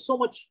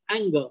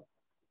anger,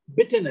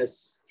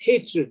 bitterness,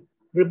 hatred,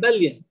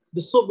 rebellion,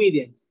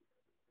 disobedience.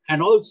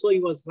 And also he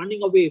was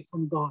running away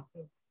from God.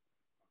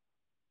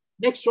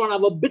 Next one,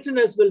 our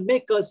bitterness will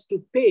make us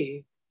to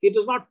pay. It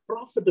is not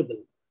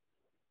profitable.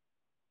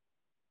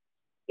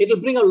 It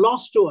will bring a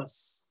loss to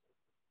us.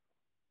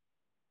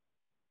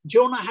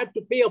 Jonah had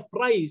to pay a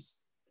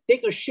price,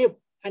 take a ship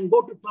and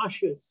go to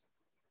Tarshish.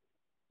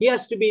 He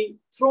has to be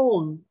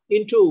thrown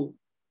into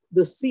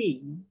the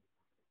sea.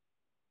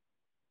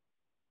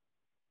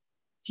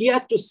 He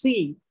had to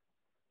see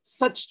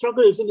such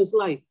struggles in his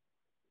life.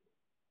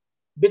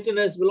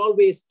 Bitterness will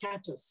always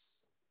catch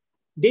us.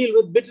 Deal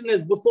with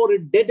bitterness before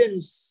it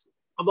deadens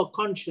our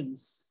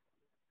conscience.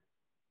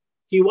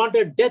 He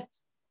wanted death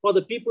for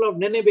the people of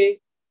Nineveh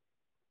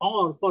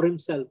or for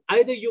himself.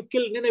 Either you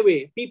kill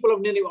Nineveh, people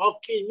of Nineveh, or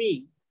kill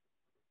me.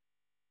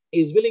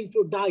 He is willing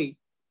to die.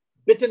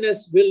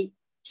 Bitterness will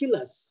kill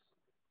us,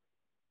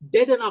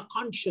 deaden our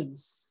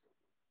conscience,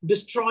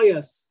 destroy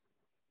us,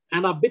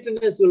 and our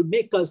bitterness will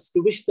make us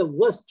to wish the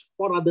worst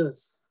for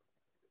others.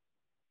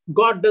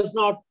 God does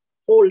not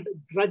hold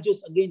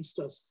grudges against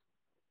us.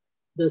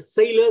 The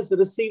sailors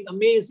received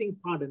amazing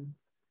pardon.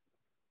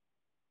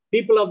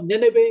 People of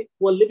Nineveh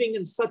who were living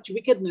in such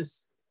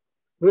wickedness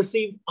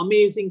received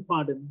amazing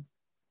pardon.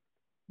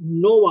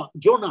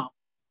 Jonah,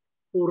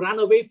 who ran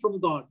away from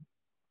God,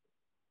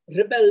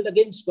 rebelled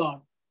against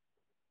God.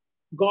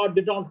 God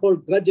did not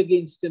hold grudge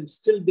against him,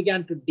 still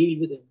began to deal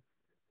with him.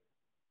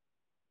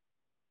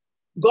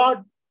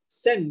 God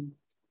sent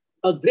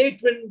a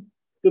great wind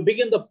to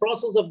begin the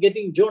process of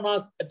getting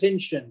Jonah's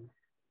attention.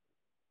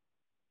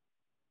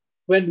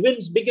 When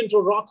winds begin to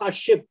rock our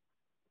ship,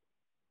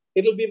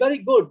 it will be very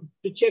good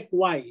to check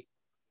why.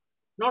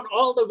 Not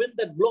all the wind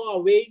that blow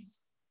our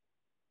ways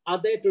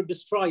are there to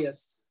destroy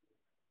us,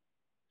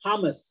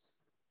 harm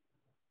us.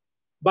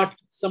 But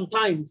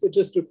sometimes it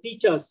is to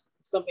teach us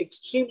some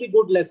extremely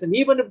good lesson.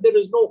 Even if there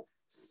is no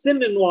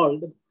sin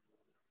involved,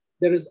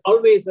 there is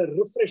always a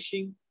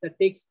refreshing that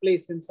takes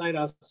place inside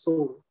our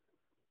soul.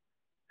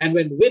 And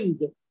when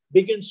wind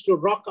begins to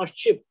rock our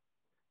ship,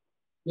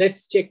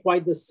 let's check why.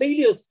 The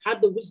sailors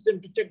had the wisdom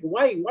to check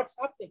why, what's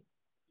happening.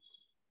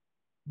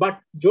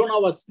 But Jonah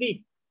was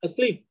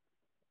asleep.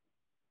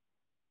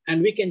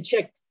 And we can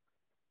check,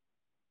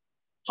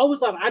 how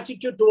is our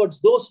attitude towards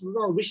those who do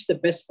not wish the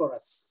best for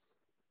us?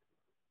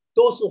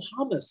 Those who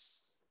harm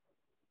us.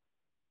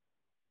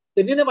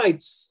 The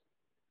Ninevites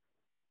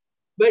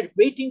were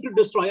waiting to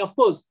destroy. Of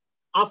course,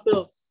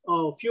 after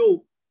a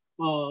few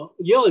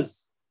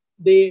years,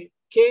 they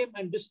came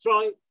and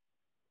destroyed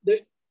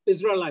the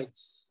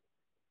Israelites.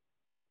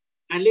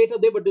 And later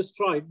they were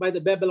destroyed by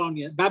the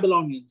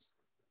Babylonians.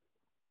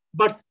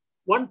 But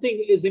one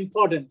thing is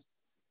important.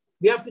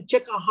 We have to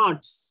check our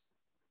hearts,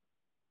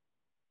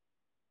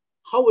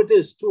 how it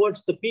is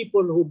towards the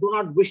people who do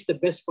not wish the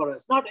best for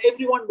us. Not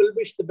everyone will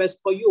wish the best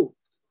for you,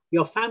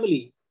 your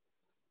family.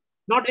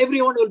 Not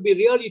everyone will be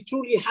really,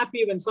 truly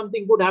happy when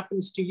something good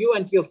happens to you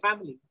and to your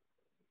family.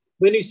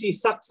 When you see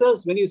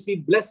success, when you see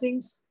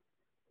blessings,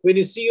 when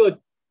you see your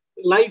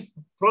life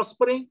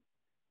prospering,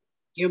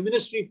 your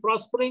ministry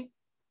prospering,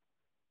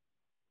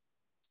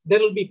 there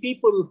will be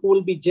people who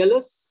will be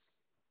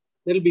jealous.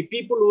 There will be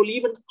people who will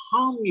even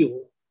harm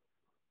you.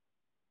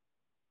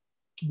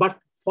 But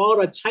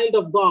for a child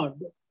of God,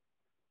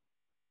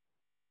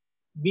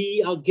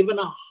 we are given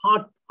a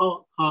heart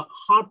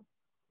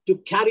to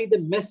carry the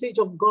message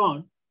of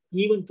God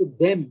even to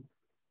them.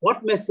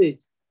 What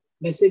message?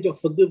 Message of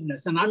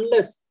forgiveness. And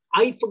unless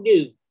I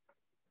forgive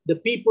the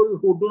people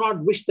who do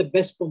not wish the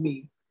best for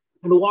me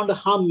and who want to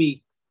harm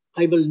me,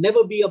 I will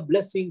never be a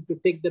blessing to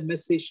take the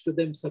message to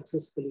them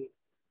successfully.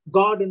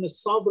 God in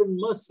His sovereign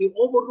mercy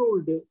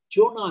overruled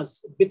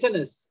Jonah's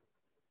bitterness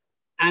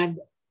and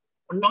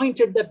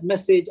anointed that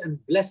message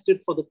and blessed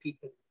it for the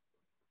people.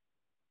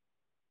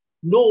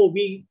 No,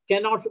 we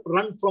cannot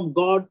run from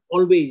God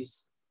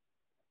always.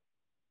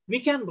 We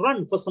can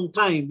run for some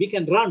time, we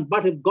can run,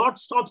 but if God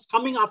stops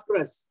coming after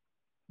us,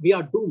 we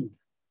are doomed.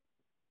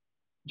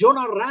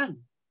 Jonah ran.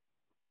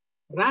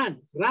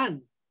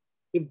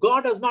 If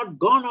God has not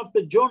gone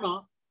after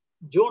Jonah,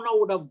 Jonah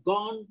would have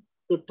gone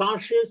to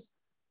Tarshish,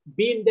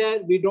 been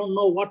there, we don't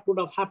know what would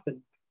have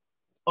happened.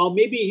 Or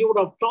maybe he would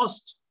have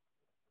tossed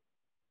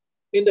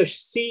in the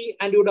sea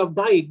and he would have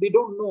died. We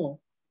don't know.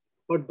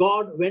 But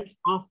God went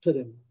after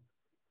him.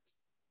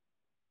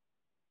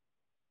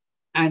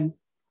 And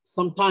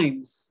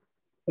sometimes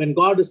when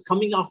God is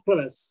coming after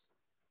us,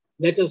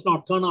 let us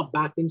not turn our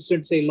back.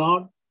 Instead, say,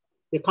 Lord,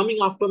 you're coming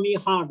after me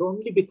hard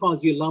only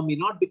because you love me,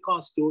 not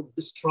because to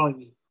destroy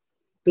me,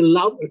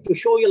 to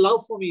show your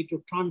love for me,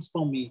 to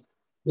transform me.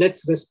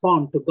 Let's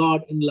respond to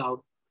God in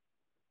love.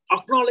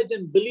 Acknowledge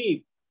and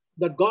believe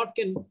that God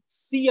can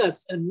see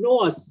us and know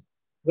us,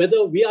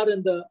 whether we are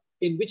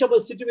in whichever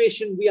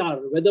situation we are,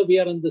 whether we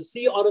are in the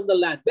sea or in the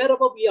land,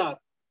 wherever we are,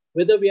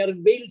 whether we are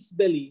in whale's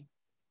belly.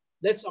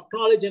 Let's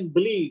acknowledge and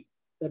believe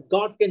that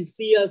God can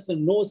see us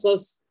and knows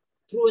us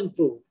through and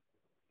through.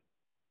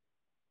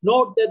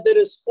 Note that there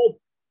is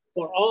hope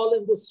for all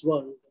in this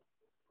world.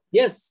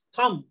 Yes,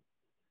 come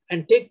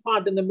and take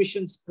part in the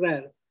missions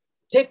prayer.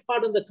 Take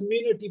part in the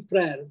community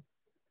prayer.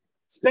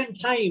 Spend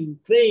time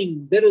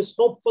praying. There is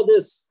hope for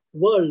this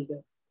world.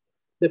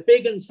 The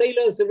pagan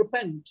sailors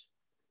repent.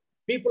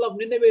 People of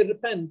Nineveh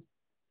repent.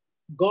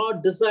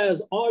 God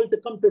desires all to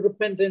come to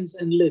repentance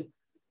and live.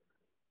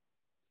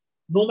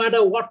 No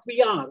matter what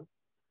we are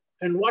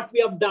and what we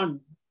have done,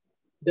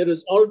 there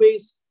is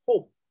always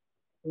hope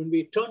when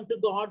we turn to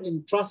God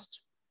in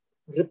trust,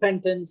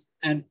 repentance,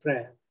 and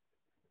prayer.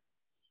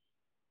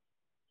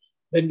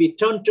 When we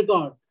turn to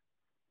God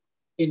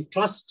in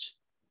trust,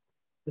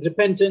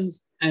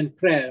 repentance, and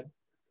prayer,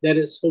 there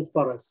is hope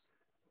for us.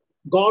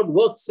 God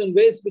works in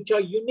ways which are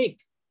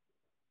unique.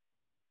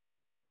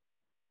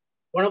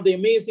 One of the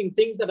amazing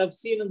things that I've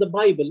seen in the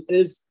Bible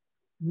is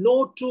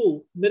no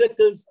two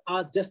miracles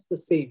are just the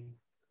same.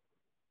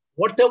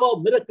 Whatever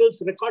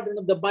miracles recorded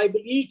in the Bible,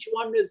 each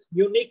one is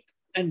unique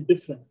and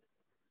different.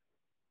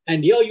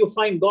 And here you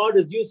find God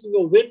is using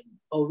a wind,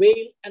 a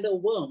whale, and a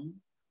worm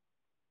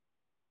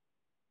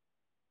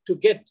to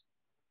get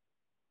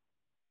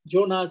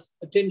Jonah's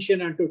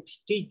attention and to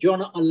teach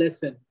Jonah a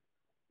lesson.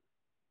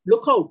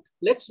 Look out.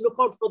 Let's look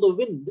out for the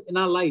wind in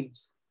our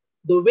lives,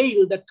 the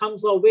whale that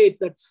comes our way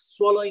that's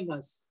swallowing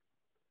us.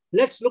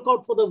 Let's look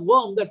out for the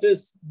worm that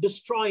is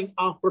destroying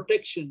our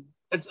protection,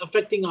 that's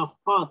affecting our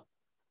path.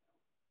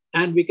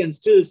 And we can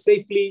still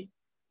safely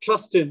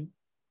trust him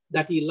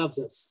that he loves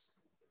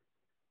us.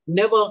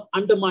 Never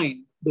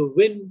undermine the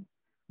wind,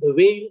 the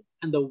whale,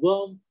 and the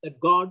worm that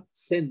God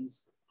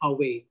sends our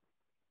way.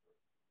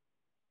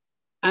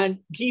 And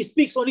he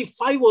speaks only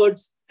 5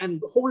 words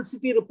and the whole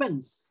city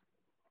repents.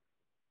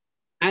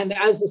 And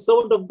as a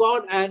servant of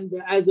God and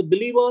as a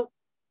believer,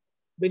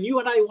 when you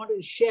and I want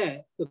to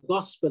share the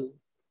gospel,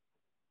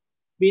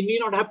 we need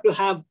not have to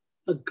have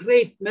a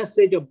great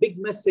message, a big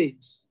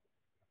message,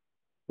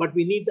 but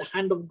we need the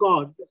hand of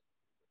God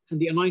and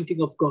the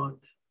anointing of God.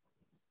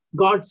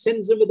 God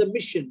sends him with a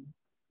mission.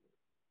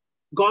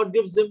 God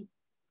gives him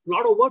a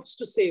lot of words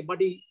to say, but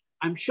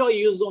I'm sure he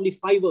used only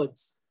 5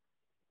 words.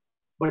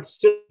 But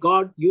still,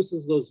 God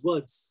uses those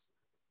words.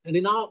 And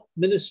in our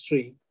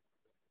ministry,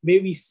 may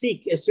we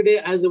seek. Yesterday,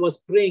 as I was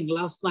praying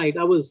last night,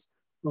 I was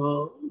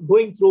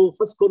going through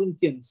 1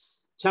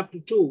 Corinthians chapter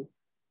 2.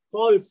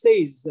 Paul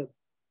says,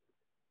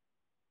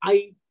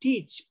 I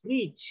teach,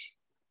 preach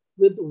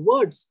with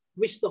words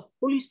which the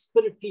Holy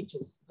Spirit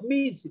teaches.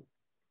 Amazing.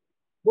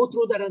 Go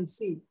through that and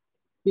see.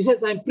 He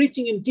says, I'm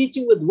preaching and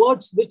teaching with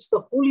words which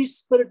the Holy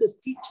Spirit is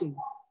teaching.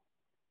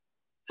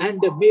 And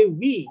may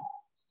we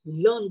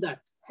learn that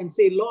and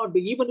say, Lord,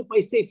 even if I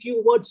say a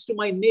few words to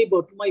my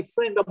neighbor, to my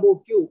friend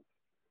about you,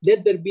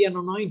 let there be an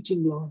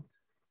anointing, Lord.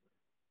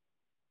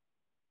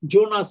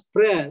 Jonah's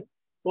prayer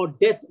for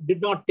death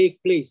did not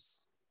take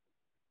place.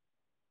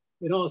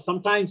 You know,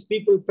 sometimes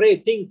people pray,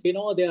 think, you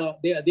know,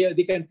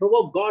 they can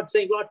provoke God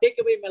saying, Lord, take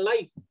away my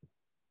life.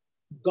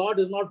 God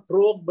is not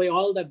provoked by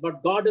all that,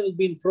 but God has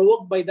been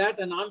provoked by that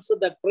and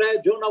answered that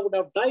prayer. Jonah would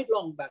have died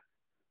long back.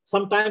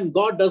 Sometimes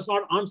God does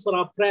not answer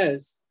our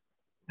prayers.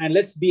 And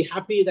let's be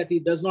happy that he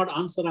does not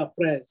answer our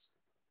prayers.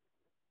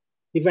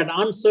 If he had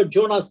answered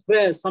Jonah's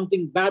prayer,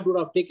 something bad would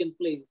have taken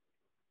place.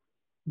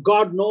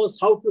 God knows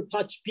how to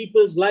touch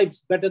people's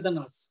lives better than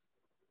us.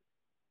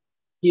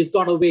 He's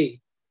got a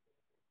way.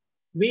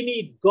 We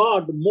need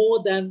God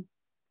more than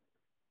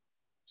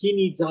he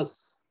needs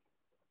us.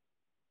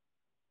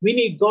 We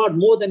need God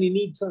more than he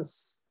needs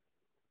us.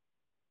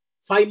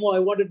 5 more I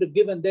wanted to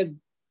give and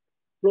then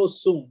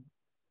close soon.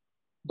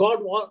 God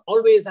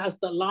always has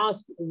the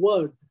last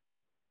word.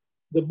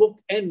 The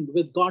book ends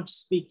with God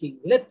speaking.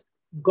 Let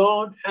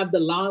God have the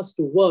last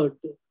word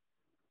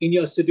in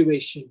your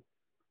situation.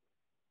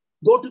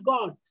 Go to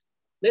God.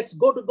 Let's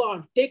go to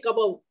God. Take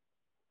our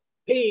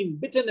pain,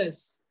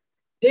 bitterness.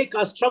 Take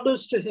our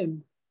struggles to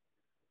him.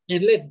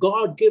 And let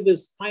God give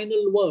his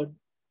final word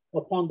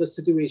upon the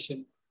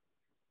situation.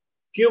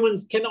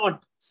 Humans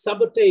cannot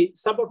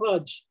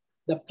sabotage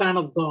the plan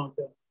of God.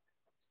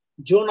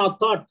 Jonah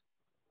thought,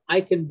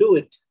 I can do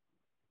it.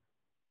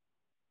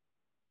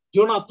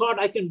 Jonah thought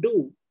I can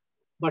do,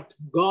 but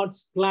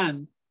God's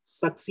plan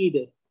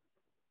succeeded.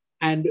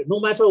 And no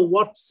matter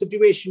what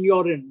situation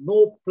you're in,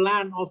 no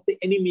plan of the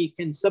enemy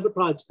can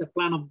sabotage the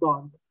plan of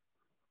God.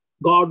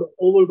 God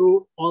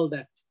overruled all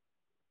that.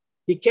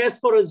 He cares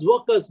for his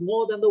workers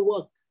more than the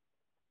work.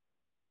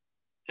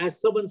 As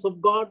servants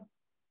of God,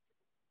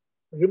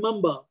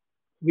 remember,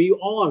 we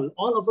all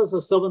of us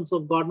are servants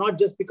of God, not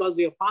just because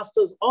we are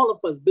pastors, all of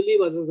us,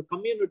 believers as a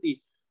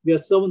community, we are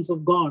servants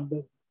of God.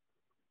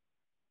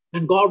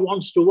 And God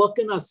wants to work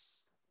in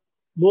us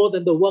more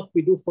than the work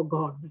we do for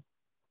God.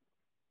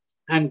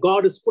 And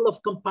God is full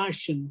of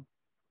compassion.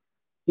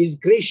 He's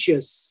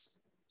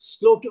gracious,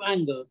 slow to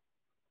anger,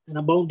 and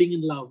abounding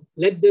in love.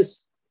 Let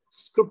this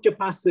scripture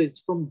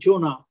passage from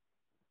Jonah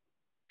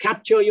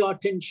capture your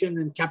attention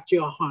and capture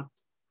your heart.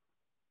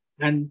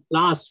 And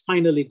last,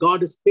 finally,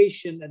 God is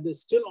patient and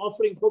is still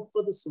offering hope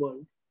for this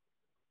world.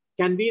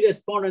 Can we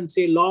respond and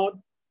say, Lord,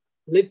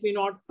 let me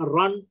not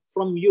run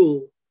from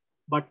you,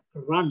 but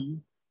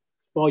run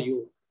for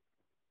you.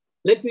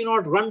 Let me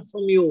not run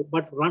from you,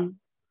 but run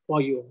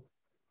for you.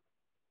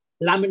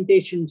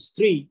 Lamentations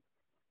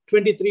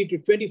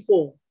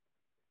 3:23-24.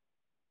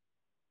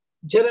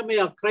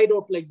 Jeremiah cried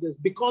out like this,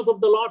 because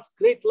of the Lord's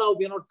great love,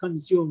 we are not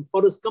consumed,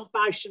 for his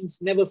compassions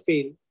never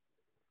fail.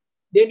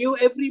 They knew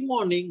every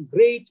morning,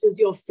 great is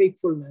your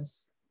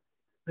faithfulness.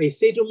 I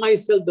say to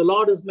myself, the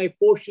Lord is my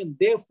portion,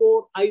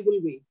 therefore I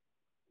will wait.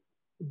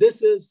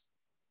 This is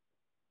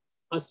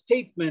a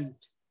statement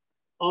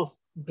of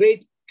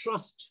great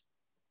trust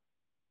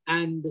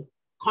and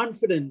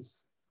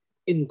confidence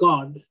in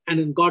God and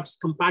in God's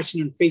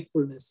compassion and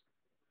faithfulness.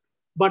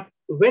 But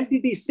when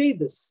did he say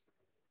this?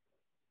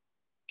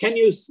 Can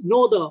you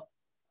know the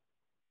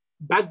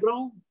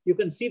background? You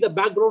can see the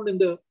background in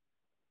the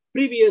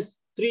previous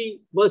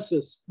 3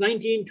 verses,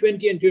 19,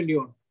 20, and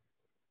 21.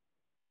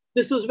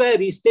 This is where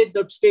he stated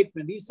that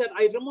statement. He said,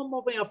 I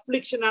remember my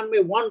affliction and my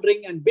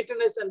wandering and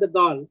bitterness and the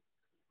gall.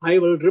 I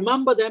will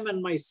remember them,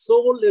 and my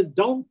soul is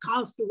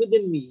downcast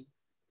within me.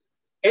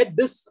 At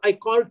this I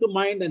call to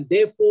mind, and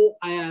therefore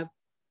I have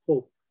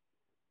hope.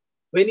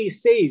 When he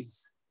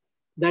says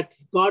that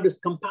God is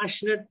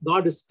compassionate,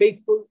 God is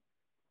faithful,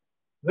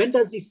 when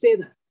does he say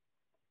that?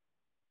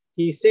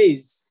 He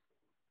says,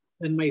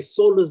 when my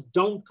soul is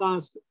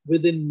downcast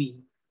within me.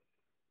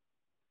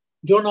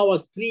 Jonah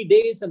was 3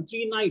 days and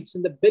 3 nights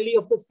in the belly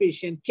of the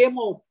fish and came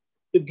out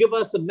to give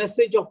us a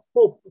message of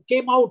hope,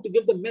 came out to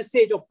give the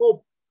message of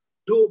hope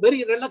to,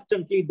 very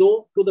reluctantly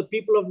though, to the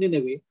people of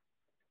Nineveh.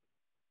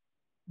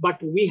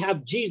 But we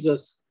have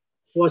Jesus,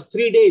 who was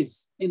 3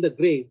 days in the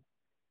grave,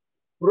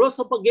 rose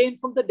up again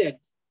from the dead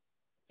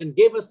and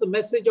gave us a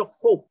message of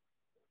hope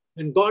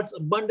and God's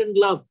abundant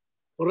love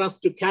for us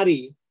to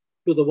carry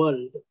to the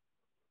world.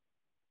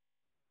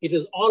 It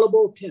is all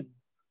about him,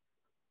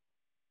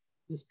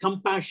 his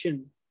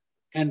compassion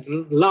and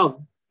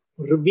love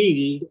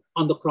revealed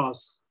on the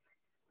cross.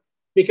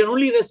 We can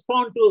only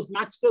respond to his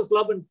matchless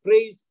love and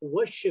praise,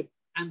 worship,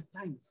 and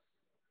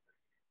thanks.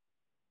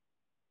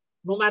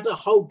 No matter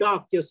how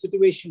dark your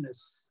situation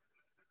is,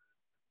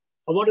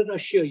 I wanted to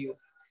assure you,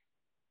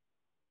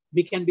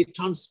 we can be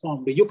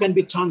transformed. You can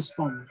be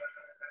transformed.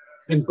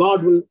 And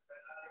God will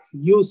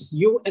use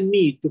you and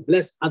me to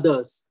bless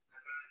others.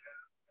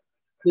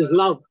 His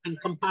love and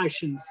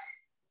compassions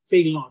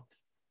fail not.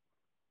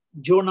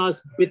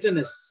 Jonah's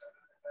bitterness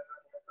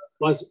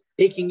was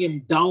taking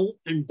him down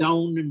and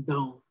down and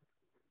down.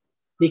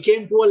 He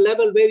came to a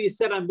level where he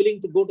said, I'm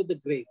willing to go to the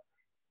grave.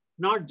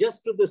 Not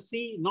just to the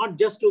sea, not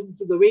just to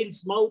the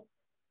whale's mouth,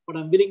 but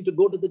I'm willing to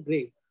go to the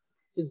grave.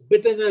 His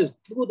bitterness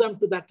drew him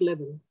to that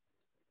level.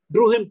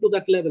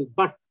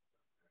 But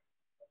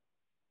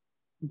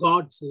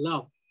God's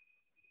love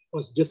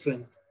was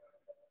different.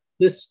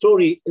 This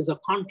story is a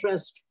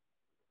contrast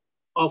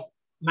of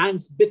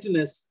man's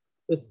bitterness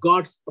with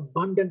God's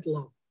abundant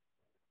love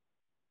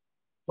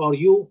for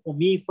you, for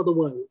me, for the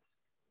world.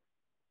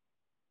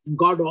 And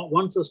God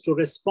wants us to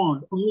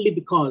respond only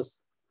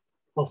because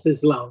of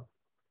his love.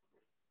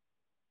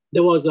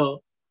 There was a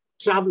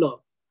traveler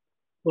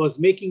who was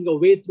making a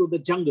way through the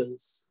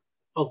jungles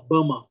of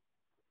Burma.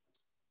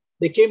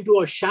 They came to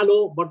a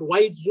shallow but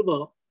wide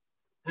river,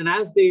 and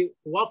as they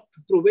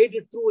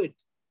waded through it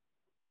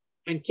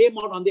and came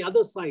out on the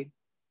other side,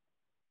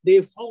 they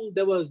found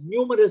there was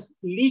numerous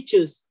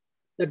leeches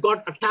that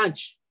got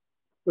attached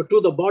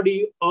to the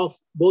body of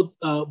both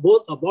a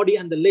body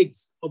and the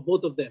legs of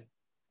both of them.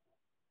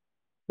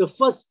 The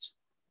first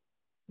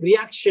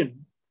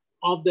reaction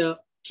of the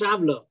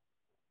traveler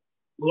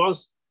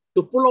was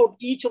to pull out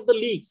each of the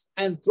leaves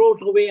and throw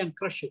it away and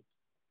crush it.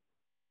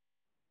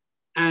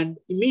 And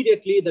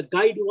immediately the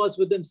guide who was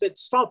with him said,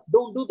 stop,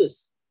 don't do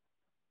this.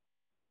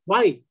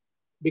 Why?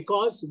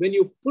 Because when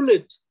you pull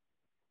it,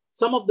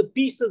 some of the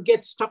pieces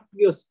get stuck to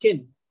your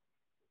skin.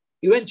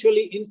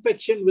 Eventually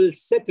infection will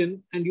set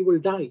in and you will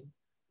die.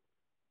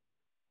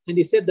 And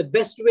he said the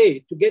best way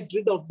to get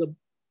rid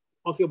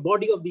of your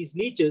body of these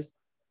leeches,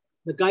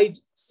 the guide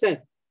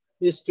said,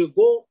 is to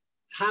go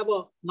have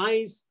a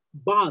nice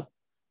bath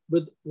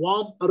with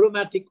warm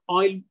aromatic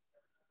oil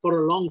for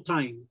a long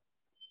time.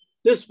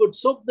 This would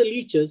soak the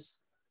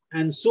leeches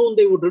and soon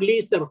they would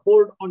release their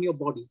hold on your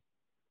body.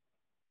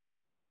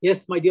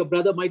 Yes, my dear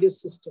brother, my dear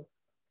sister,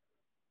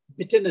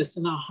 bitterness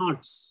in our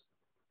hearts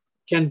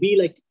can be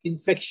like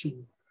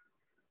infection.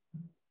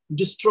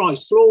 Destroy,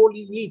 slowly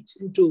eat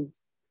into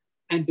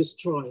and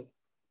destroy.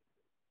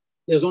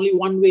 There's only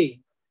one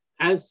way.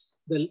 As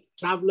the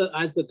traveler,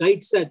 as the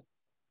guide said,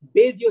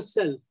 bathe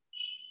yourself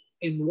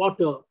in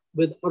water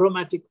with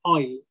aromatic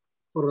oil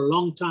for a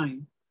long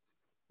time.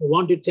 I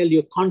want to tell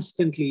you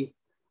constantly,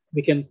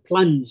 we can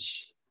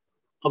plunge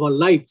our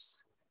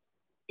lives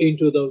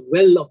into the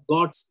well of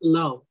God's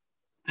love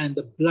and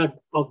the blood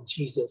of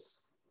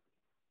Jesus.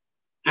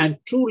 And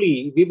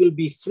truly, we will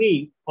be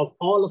free of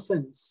all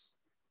offense.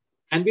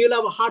 And we will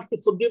have a heart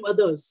to forgive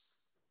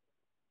others.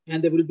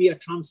 And there will be a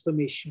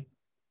transformation.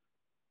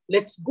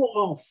 Let's go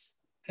off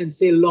and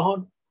say,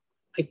 Lord,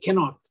 I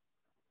cannot.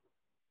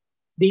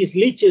 These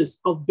leeches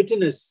of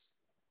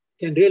bitterness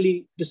can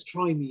really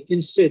destroy me.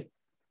 Instead,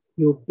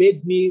 you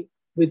bathe me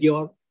with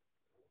your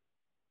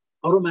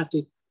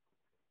aromatic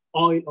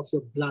oil of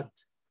your blood,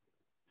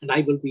 and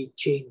I will be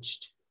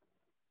changed.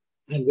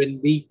 And when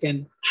we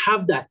can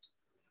have that,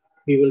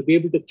 we will be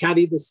able to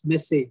carry this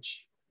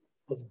message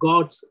of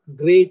God's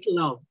great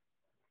love,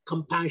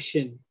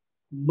 compassion,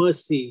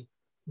 mercy,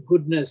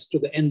 goodness to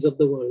the ends of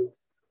the world.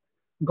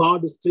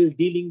 God is still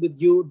dealing with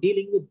you,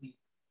 dealing with me,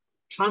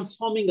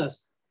 transforming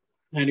us,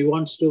 and He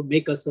wants to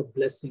make us a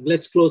blessing.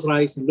 Let's close our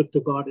eyes and look to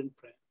God in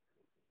prayer.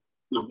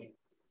 Amen.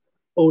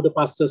 Over to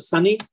Pastor Sunny.